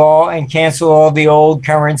own law and canceled all the old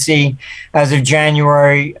currency as of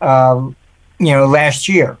January, last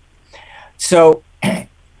year. So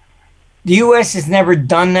the U.S. has never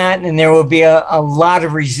done that, and there will be a lot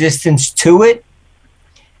of resistance to it.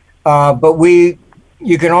 But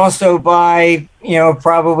you can also buy,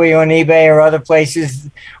 probably on eBay or other places.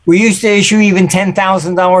 We used to issue even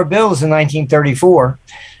 $10,000 bills in 1934.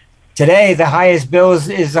 Today, the highest bill is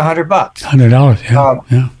 $100. $100,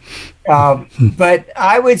 yeah. But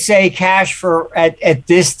I would say cash at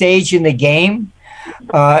this stage in the game,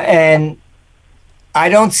 and I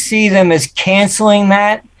don't see them as canceling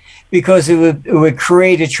that because it would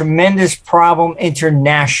create a tremendous problem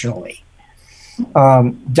internationally.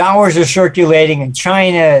 Dollars are circulating in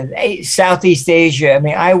China, Southeast Asia. I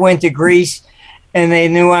mean, I went to Greece and they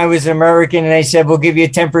knew I was American and they said, we'll give you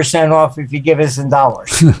 10% off if you give us in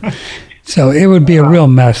dollars. So it would be a real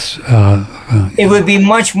mess. It would be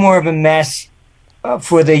much more of a mess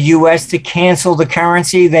for the U.S. to cancel the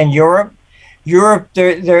currency than Europe. Europe,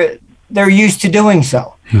 they're used to doing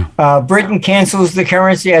so. Britain cancels the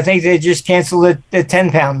currency. I think they just canceled the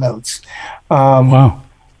 10-pound notes. Wow.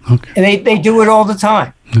 Okay. And they do it all the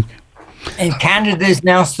time. Okay. And Canada is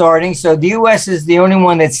now starting. So the U.S. is the only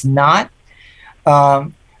one that's not.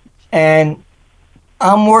 And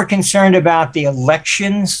I'm more concerned about the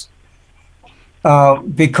elections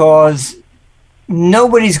because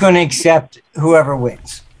nobody's going to accept whoever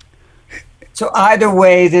wins. So either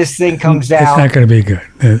way this thing comes out, it's not going to be good.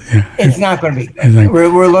 It's not going to be good.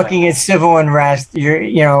 We're looking at civil unrest.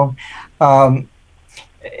 The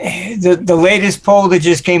latest poll that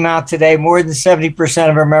just came out today, more than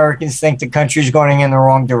 70% of Americans think the country is going in the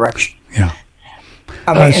wrong direction. Yeah.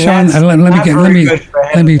 I mean, Sean,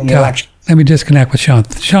 let me disconnect with Sean.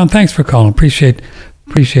 Sean, thanks for calling. Appreciate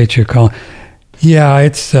your call. Yeah,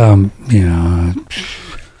 it's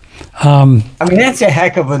I mean, that's a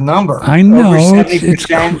heck of a number. I know.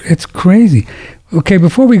 It's crazy. Okay,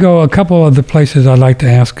 before we go, a couple of the places I'd like to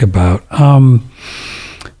ask about.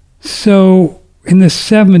 So in the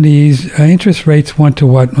 70s, interest rates went to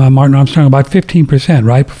what, Martin Armstrong, about 15%,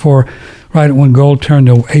 right when gold turned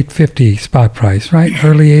to $850 spot price, right?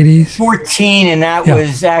 Early 80s? 14, and that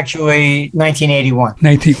was actually 1981.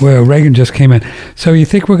 Well, Reagan just came in. So you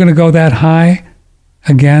think we're going to go that high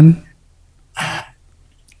again?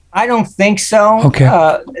 I don't think so. Okay.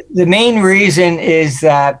 The main reason is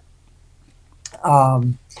that I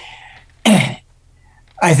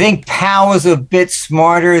think Powell is a bit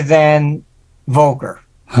smarter than Volcker.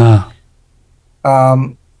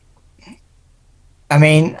 I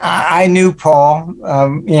mean, I knew Paul.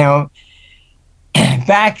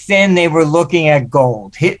 Back then they were looking at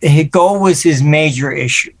gold. Gold was his major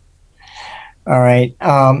issue. All right.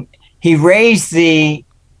 He raised the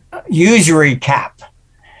usury cap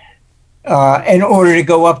in order to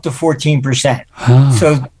go up to 14%.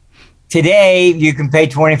 So today you can pay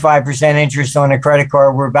 25% interest on a credit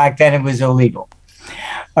card, where back then it was illegal.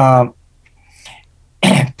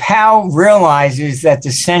 Powell realizes that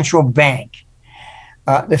the central bank,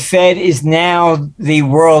 the Fed, is now the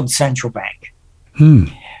world central bank.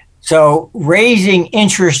 So raising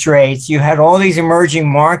interest rates, you had all these emerging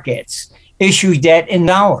markets issue debt in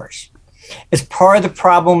dollars. It's part of the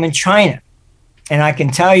problem in China. And I can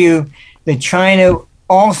tell you that China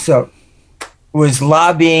also was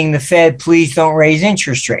lobbying the Fed, please don't raise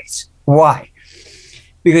interest rates. Why?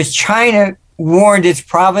 Because China warned its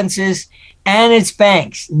provinces and its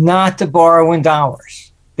banks not to borrow in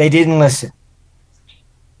dollars. They didn't listen.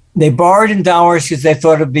 They borrowed in dollars because they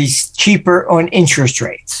thought it'd be cheaper on interest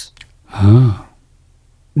rates.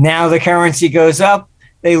 Now the currency goes up,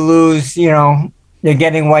 they lose, they're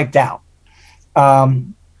getting wiped out.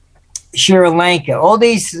 Sri Lanka, all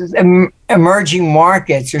these emerging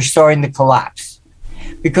markets are starting to collapse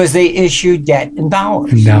because they issue debt in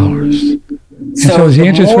dollars. So as the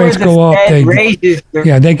interest rates go up, they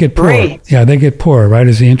get poor. They get poorer, right?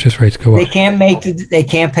 As the interest rates go up, they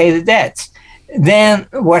can't pay the debts. Then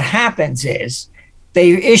what happens is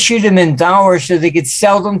they issued them in dollars so they could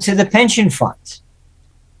sell them to the pension funds,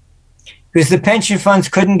 because the pension funds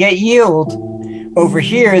couldn't get yield over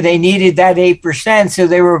here. They needed that 8%, so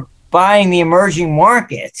they were buying the emerging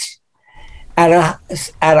markets at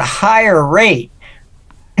a higher rate,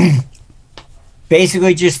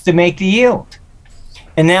 basically just to make the yield.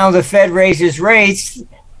 And now the Fed raises rates.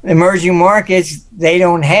 The emerging markets, they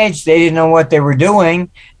don't hedge. They didn't know what they were doing,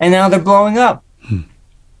 and now they're blowing up.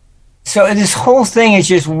 So this whole thing is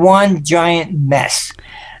just one giant mess.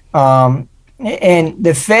 And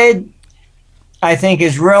the Fed, I think,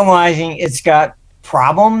 is realizing it's got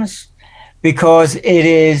problems because it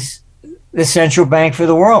is the central bank for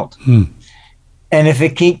the world. And if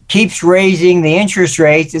it keeps raising the interest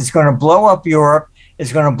rates, it's going to blow up Europe.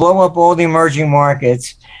 It's going to blow up all the emerging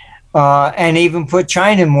markets. and even put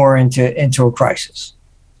China more into a crisis.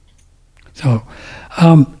 So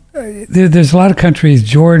there's a lot of countries,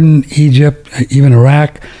 Jordan, Egypt, even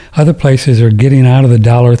Iraq, other places are getting out of the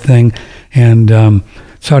dollar thing, and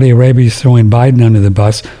Saudi Arabia is throwing Biden under the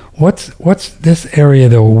bus. What's this area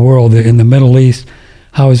of the world in the Middle East?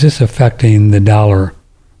 How is this affecting the dollar?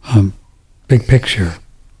 Big picture.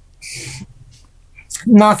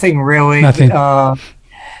 Nothing really. Nothing.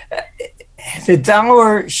 The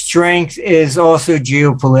dollar strength is also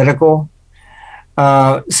geopolitical.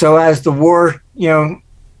 So as the war,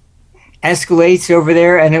 escalates over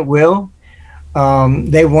there, and it will,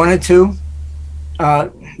 they want it to,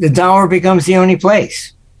 the dollar becomes the only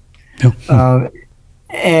place.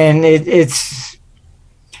 And it's,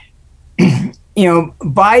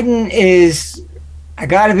 Biden is, I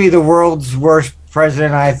got to be the world's worst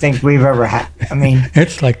president I think we've ever had. I mean,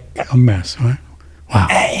 it's like a mess, right? Wow.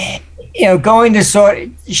 Going to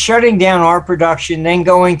shutting down our production, then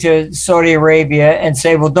going to Saudi Arabia and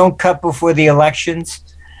say, well, don't cut before the elections.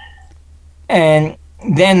 And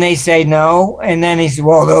then they say no. And then he said,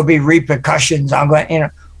 well, there'll be repercussions. I'm going,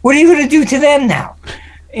 what are you going to do to them now?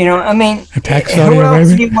 I mean, attack Saudi who else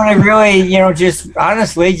Arabia? do you want to really, just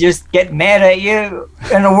honestly just get mad at you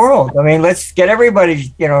in the world? I mean, let's get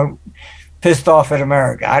everybody, pissed off at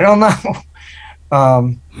America. I don't know.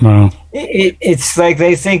 No. It's like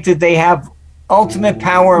they think that they have ultimate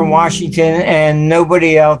power in Washington and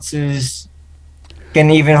nobody else can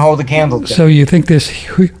even hold a candle to. So you think this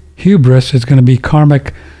hubris is going to be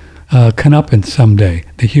karmic comeuppance someday,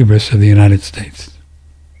 the hubris of the United States?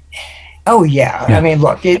 Oh, yeah. I mean,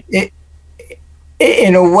 look, it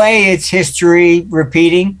in a way, it's history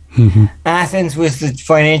repeating. Mm-hmm. Athens was the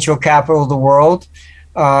financial capital of the world.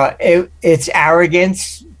 It's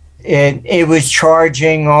arrogance. It was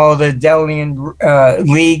charging all the Delian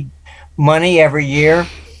League money every year.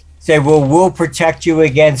 Say, well, we'll protect you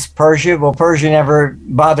against Persia. Well, Persia never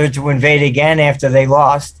bothered to invade again after they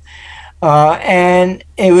lost. And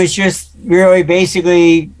it was just really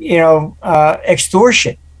basically,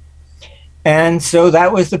 extortion. And so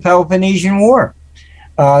that was the Peloponnesian War.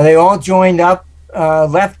 They all joined up,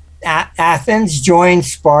 left Athens, joined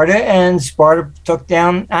Sparta, and Sparta took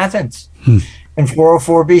down Athens in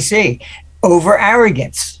 404 BC over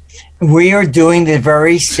arrogance. We are doing the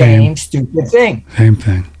very same stupid thing. Same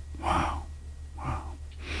thing. Wow.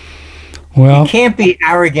 Well, you can't be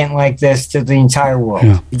arrogant like this to the entire world.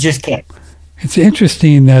 Yeah. You just can't. It's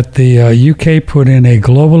interesting that the UK put in a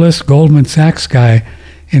globalist Goldman Sachs guy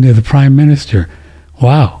into the prime minister.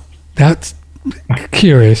 Wow. That's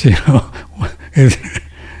curious,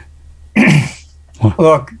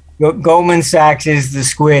 Look, Goldman Sachs is the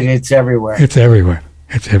squid. It's everywhere. It's everywhere.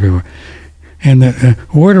 And the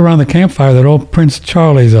word around the campfire that old Prince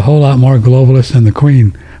Charlie is a whole lot more globalist than the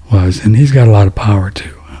Queen was, and he's got a lot of power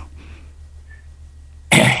too.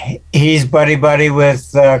 He's buddy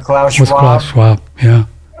with Klaus Schwab. With Klaus Schwab, yeah.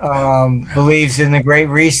 Believes in the Great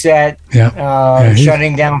Reset. Yeah.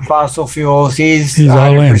 Shutting down fossil fuels. He's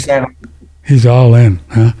all in. He's all in.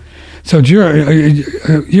 Huh? So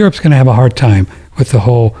Europe's going to have a hard time with the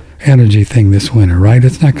whole energy thing this winter, right?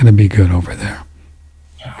 It's not going to be good over there.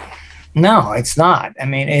 No, it's not. I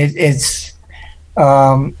mean, it's.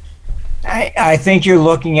 I think you're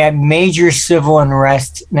looking at major civil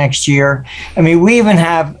unrest next year. I mean, we even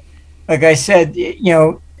have, like I said,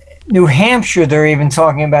 New Hampshire, they're even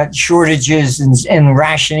talking about shortages and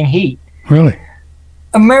rationing heat. Really?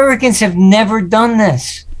 Americans have never done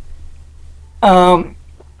this. And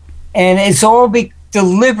it's all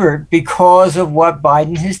delivered because of what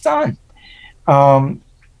Biden has done.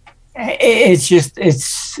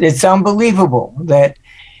 It's unbelievable that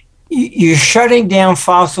you're shutting down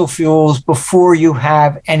fossil fuels before you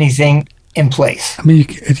have anything in place. I mean,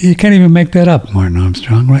 you can't even make that up, Martin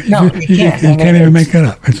Armstrong, right? No, you can't. You can't even make that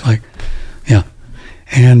up. It's like, yeah.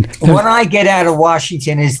 And what I get out of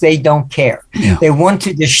Washington is they don't care. Yeah. They want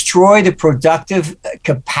to destroy the productive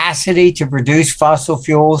capacity to produce fossil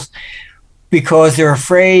fuels because they're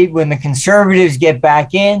afraid when the conservatives get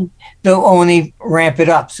back in, they'll only ramp it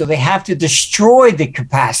up. So they have to destroy the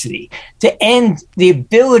capacity to end the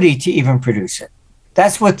ability to even produce it.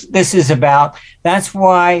 That's what this is about. That's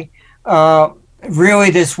why really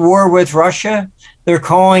this war with Russia, they're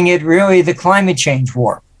calling it really the climate change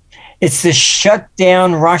war. It's to shut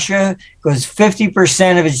down Russia because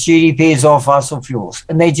 50% of its GDP is all fossil fuels,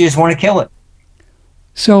 and they just want to kill it.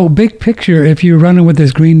 So big picture, if you're running with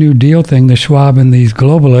this Green New Deal thing, the Schwab and these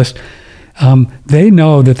globalists, they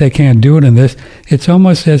know that they can't do it in this. It's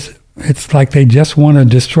almost as it's like they just want to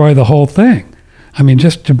destroy the whole thing. I mean,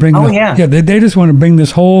 just to bring they just want to bring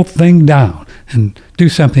this whole thing down and do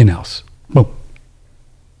something else. Boom.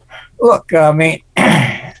 Look, I mean,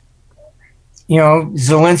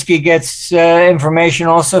 Zelensky gets information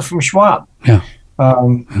also from Schwab. Yeah.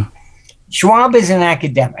 Schwab is an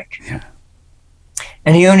academic. Yeah.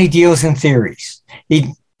 And he only deals in theories.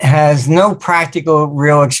 He has no practical,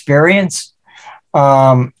 real experience.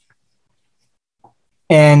 And,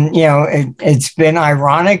 it's been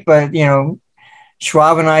ironic, but,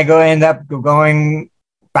 Schwab and I end up going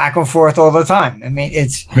back and forth all the time. I mean,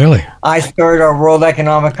 really. I started our World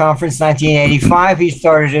Economic Conference 1985. He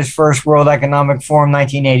started his first World Economic Forum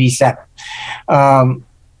 1987.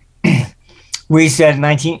 We said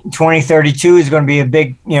 2032 is going to be a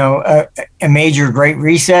big, a major Great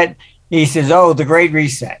Reset. He says, "Oh, the Great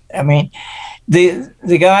Reset." I mean,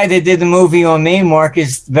 the guy that did the movie on me,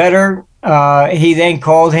 Marcus Vetter, he then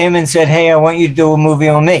called him and said, "Hey, I want you to do a movie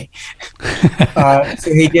on me."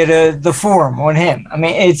 So he did the forum on him. I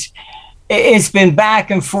mean, it's been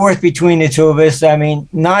back and forth between the two of us. I mean,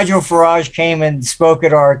 Nigel Farage came and spoke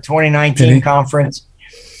at our 2019 conference,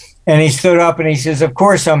 and he stood up and he says, "Of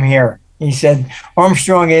course I'm here." He said,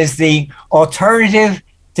 "Armstrong is the alternative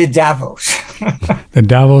to Davos." The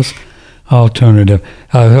Davos alternative.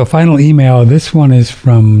 A final email. This one is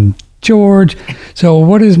from George. So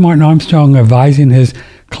what is Martin Armstrong advising his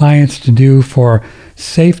clients to do for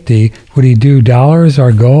safety? Would he do dollars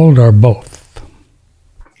or gold or both?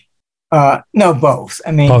 No, both.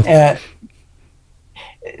 I mean, both.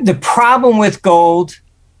 The problem with gold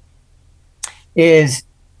is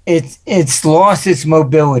it's lost its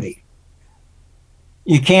mobility.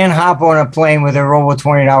 You can't hop on a plane with a roll of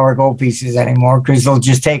 $20 gold pieces anymore because they'll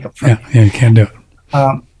just take them from you. Yeah, you can't do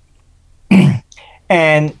it.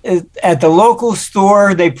 And at the local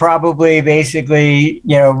store, they probably basically,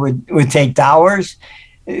 would take dollars.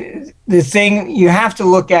 The thing, you have to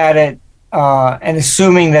look at it and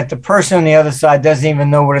assuming that the person on the other side doesn't even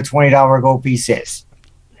know what a $20 gold piece is.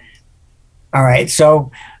 All right, so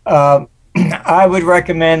I would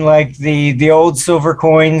recommend like the old silver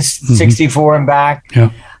coins, 64 and back. Yeah.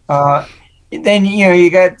 Then, you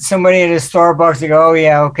got somebody at a Starbucks that go, "Oh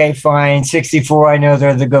yeah, okay, fine. 64, I know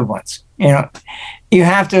they're the good ones." You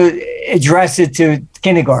have to address it to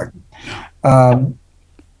kindergarten. But,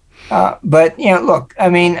 look, I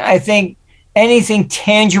mean, I think anything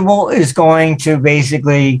tangible is going to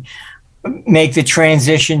basically make the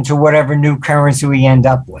transition to whatever new currency we end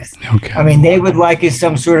up with. Okay. I mean, they would like it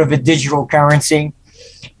some sort of a digital currency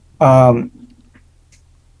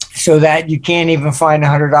so that you can't even find a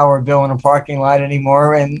 $100 bill in a parking lot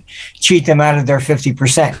anymore and cheat them out of their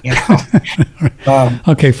 50%.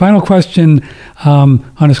 Okay, final question. On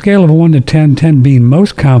a scale of 1 to 10, 10 being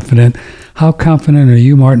most confident, how confident are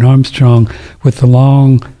you, Martin Armstrong, with the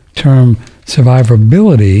long-term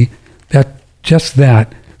survivability, that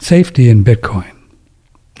safety in Bitcoin?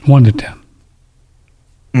 1 to 10.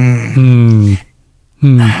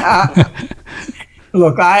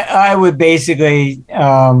 Look, I would basically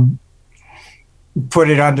put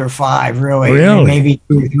it under 5, really. Maybe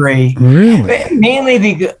 2 or 3. Really? Mainly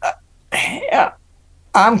because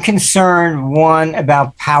I'm concerned, one,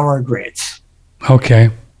 about power grids. Okay.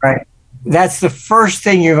 Right. That's the first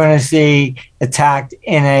thing you're going to see attacked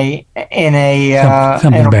in a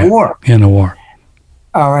war. In a war.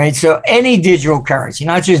 All right. So any digital currency,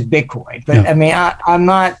 not just Bitcoin, but I mean, I'm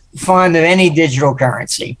not fond of any digital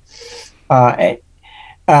currency.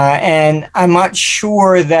 And I'm not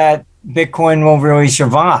sure that Bitcoin will really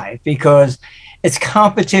survive because it's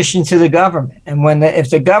competition to the government. And if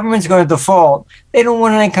the government's going to default, they don't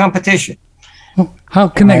want any competition. Well, how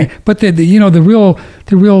can they? But the real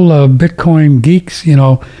Bitcoin geeks,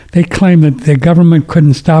 they claim that the government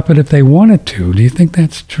couldn't stop it if they wanted to. Do you think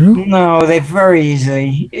that's true? No, they very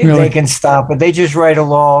easily they can stop it. They just write a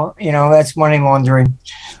law. That's money laundering.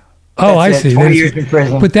 Oh, I see. 20 years in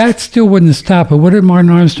prison. But that still wouldn't stop it. What did Martin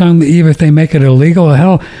Armstrong, even if they make it illegal?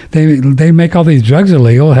 Hell, they make all these drugs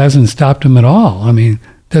illegal. It hasn't stopped them at all. I mean,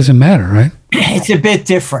 it doesn't matter, right? It's a bit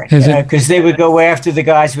different because they would go after the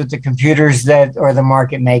guys with the computers that are the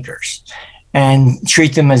market makers and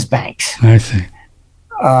treat them as banks. I see.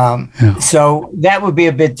 So that would be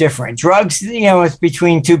a bit different. Drugs, it's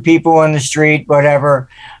between two people on the street, whatever.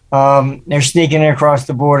 They're sneaking across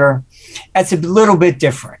the border. That's a little bit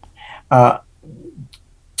different.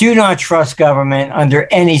 Do not trust government under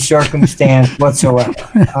any circumstance whatsoever.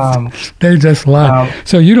 They just lie.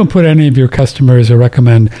 So you don't put any of your customers or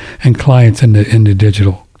recommend and clients into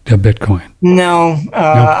digital Bitcoin? No.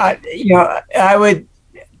 I would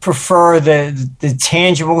prefer the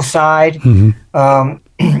tangible side.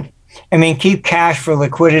 Mm-hmm. I mean, keep cash for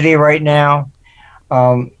liquidity right now.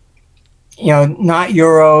 not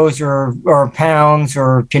euros or pounds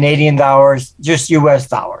or Canadian dollars, just U.S.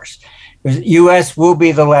 dollars. U.S. will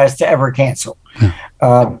be the last to ever cancel.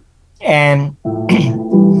 And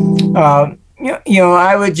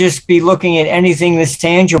I would just be looking at anything that's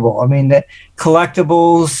tangible. I mean, the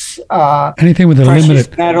collectibles, anything with a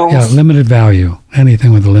limited metals. limited value.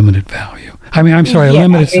 Anything with a limited value. I mean, I'm sorry, a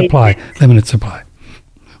limited supply. Limited supply.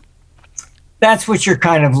 That's what you're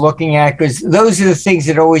kind of looking at, because those are the things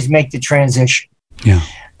that always make the transition. Yeah.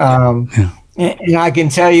 And I can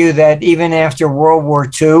tell you that even after World War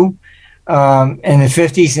II, in the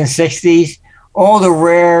 50s and 60s, all the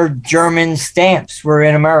rare German stamps were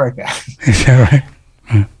in America. Is that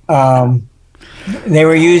right? They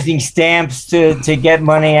were using stamps to get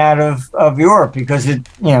money out of Europe because it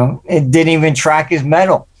didn't even track as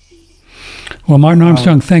metal. Well, Martin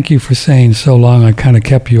Armstrong, thank you for saying so long. I kind of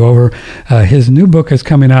kept you over. His new book is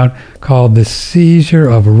coming out called The Seizure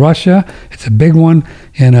of Russia. It's a big one.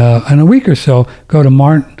 In a week or so, go to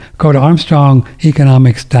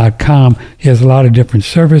ArmstrongEconomics.com. He has a lot of different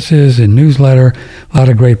services and newsletter, a lot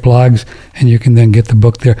of great blogs, and you can then get the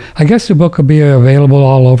book there. I guess the book will be available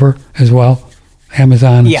all over as well,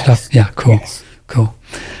 Amazon and stuff. Yeah, cool. Yes. Cool.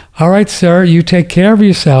 All right, sir, you take care of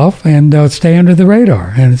yourself and stay under the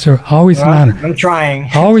radar. And it's always an honor. I'm trying.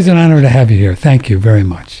 Always an honor to have you here. Thank you very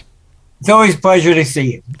much. It's always a pleasure to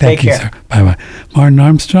see you. Thank Take you, care. sir. Bye-bye. Martin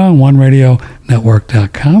Armstrong,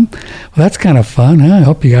 OneRadioNetwork.com. Well, that's kind of fun, huh? I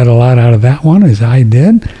hope you got a lot out of that one, as I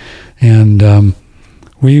did. And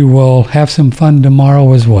we will have some fun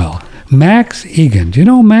tomorrow as well. Max Egan. Do you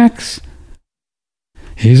know Max?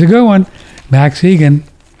 He's a good one. Max Egan,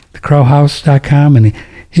 thecrowhouse.com, and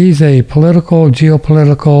he's a political,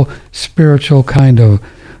 geopolitical, spiritual kind of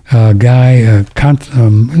guy,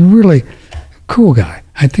 really cool guy.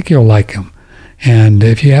 I think you'll like him. And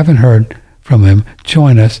if you haven't heard from him,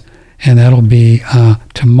 join us, and that'll be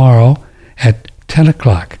tomorrow at 10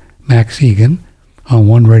 o'clock. Max Egan on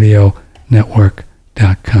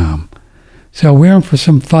OneRadioNetwork.com. So we're in for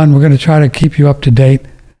some fun. We're going to try to keep you up to date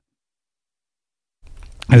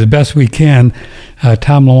as best we can.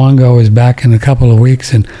 Tom Luongo is back in a couple of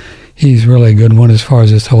weeks, and he's really a good one as far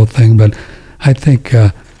as this whole thing. But I think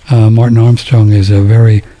Martin Armstrong is a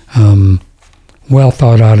very well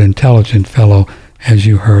thought out, intelligent fellow, as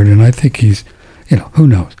you heard. And I think he's, who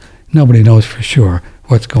knows? Nobody knows for sure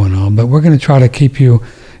what's going on. But we're going to try to keep you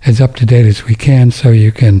as up to date as we can so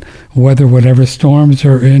you can weather whatever storms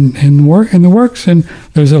are in the works, and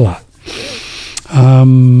there's a lot.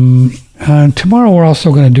 Tomorrow we're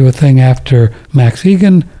also going to do a thing after Max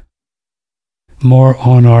Egan, more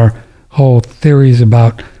on our whole theories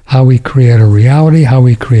about how we create a reality, how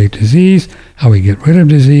we create disease, how we get rid of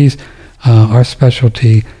disease, our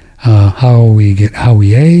specialty, how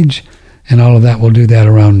we age, and all of that. We'll do that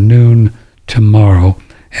around noon tomorrow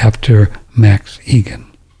after Max Egan.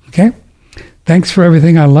 Okay? Thanks for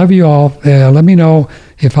everything. I love you all. Let me know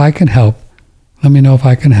if I can help.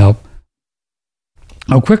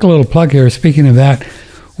 A quick little plug here. Speaking of that,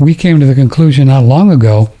 we came to the conclusion not long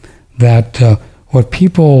ago that what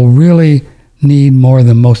people really need more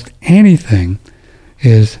than most anything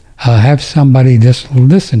is have somebody just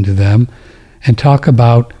listen to them and talk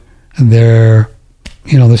about their,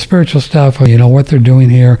 the spiritual stuff, or, what they're doing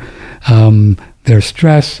here, their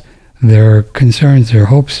stress, their concerns, their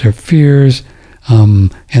hopes, their fears,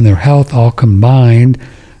 and their health all combined.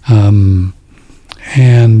 And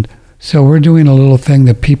so we're doing a little thing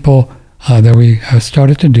that people, that we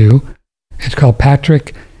started to do. It's called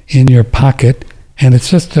Patrick in Your Pocket. And it's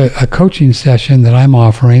just a coaching session that I'm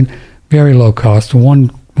offering, very low cost, one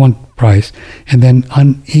price, and then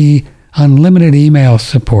unlimited email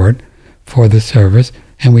support for the service.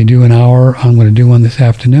 And we do an hour. I'm going to do one this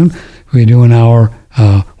afternoon. We do an hour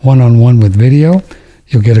one-on-one with video.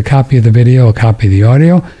 You'll get a copy of the video, a copy of the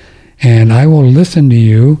audio, and I will listen to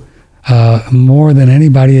you more than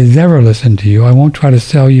anybody has ever listened to you. I won't try to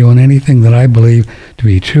sell you on anything that I believe to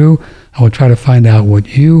be true. I will try to find out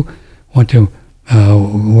what you want to,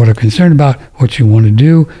 what are concerned about, what you want to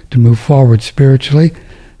do to move forward spiritually.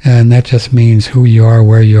 And that just means who you are,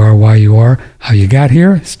 where you are, why you are, how you got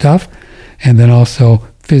here, stuff. And then also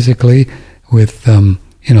physically with,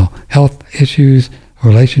 health issues,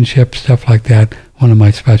 relationships, stuff like that. One of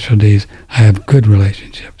my specialties, I have good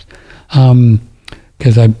relationships.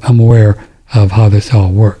 Because I'm aware of how this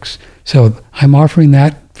all works. So I'm offering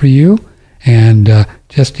that for you, and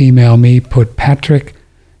just email me, put Patrick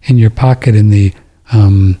in Your Pocket in the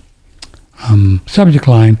subject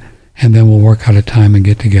line, and then we'll work out a time and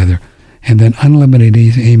get together. And then unlimited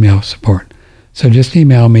email support. So just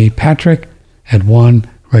email me, Patrick at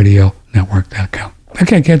OneRadioNetwork.com.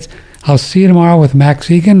 Okay, kids, I'll see you tomorrow with Max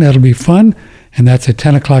Egan. It'll be fun, and that's at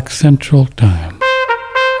 10 o'clock Central Time.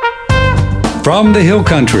 From the Hill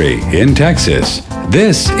Country in Texas,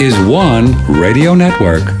 this is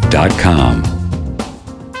OneRadioNetwork.com.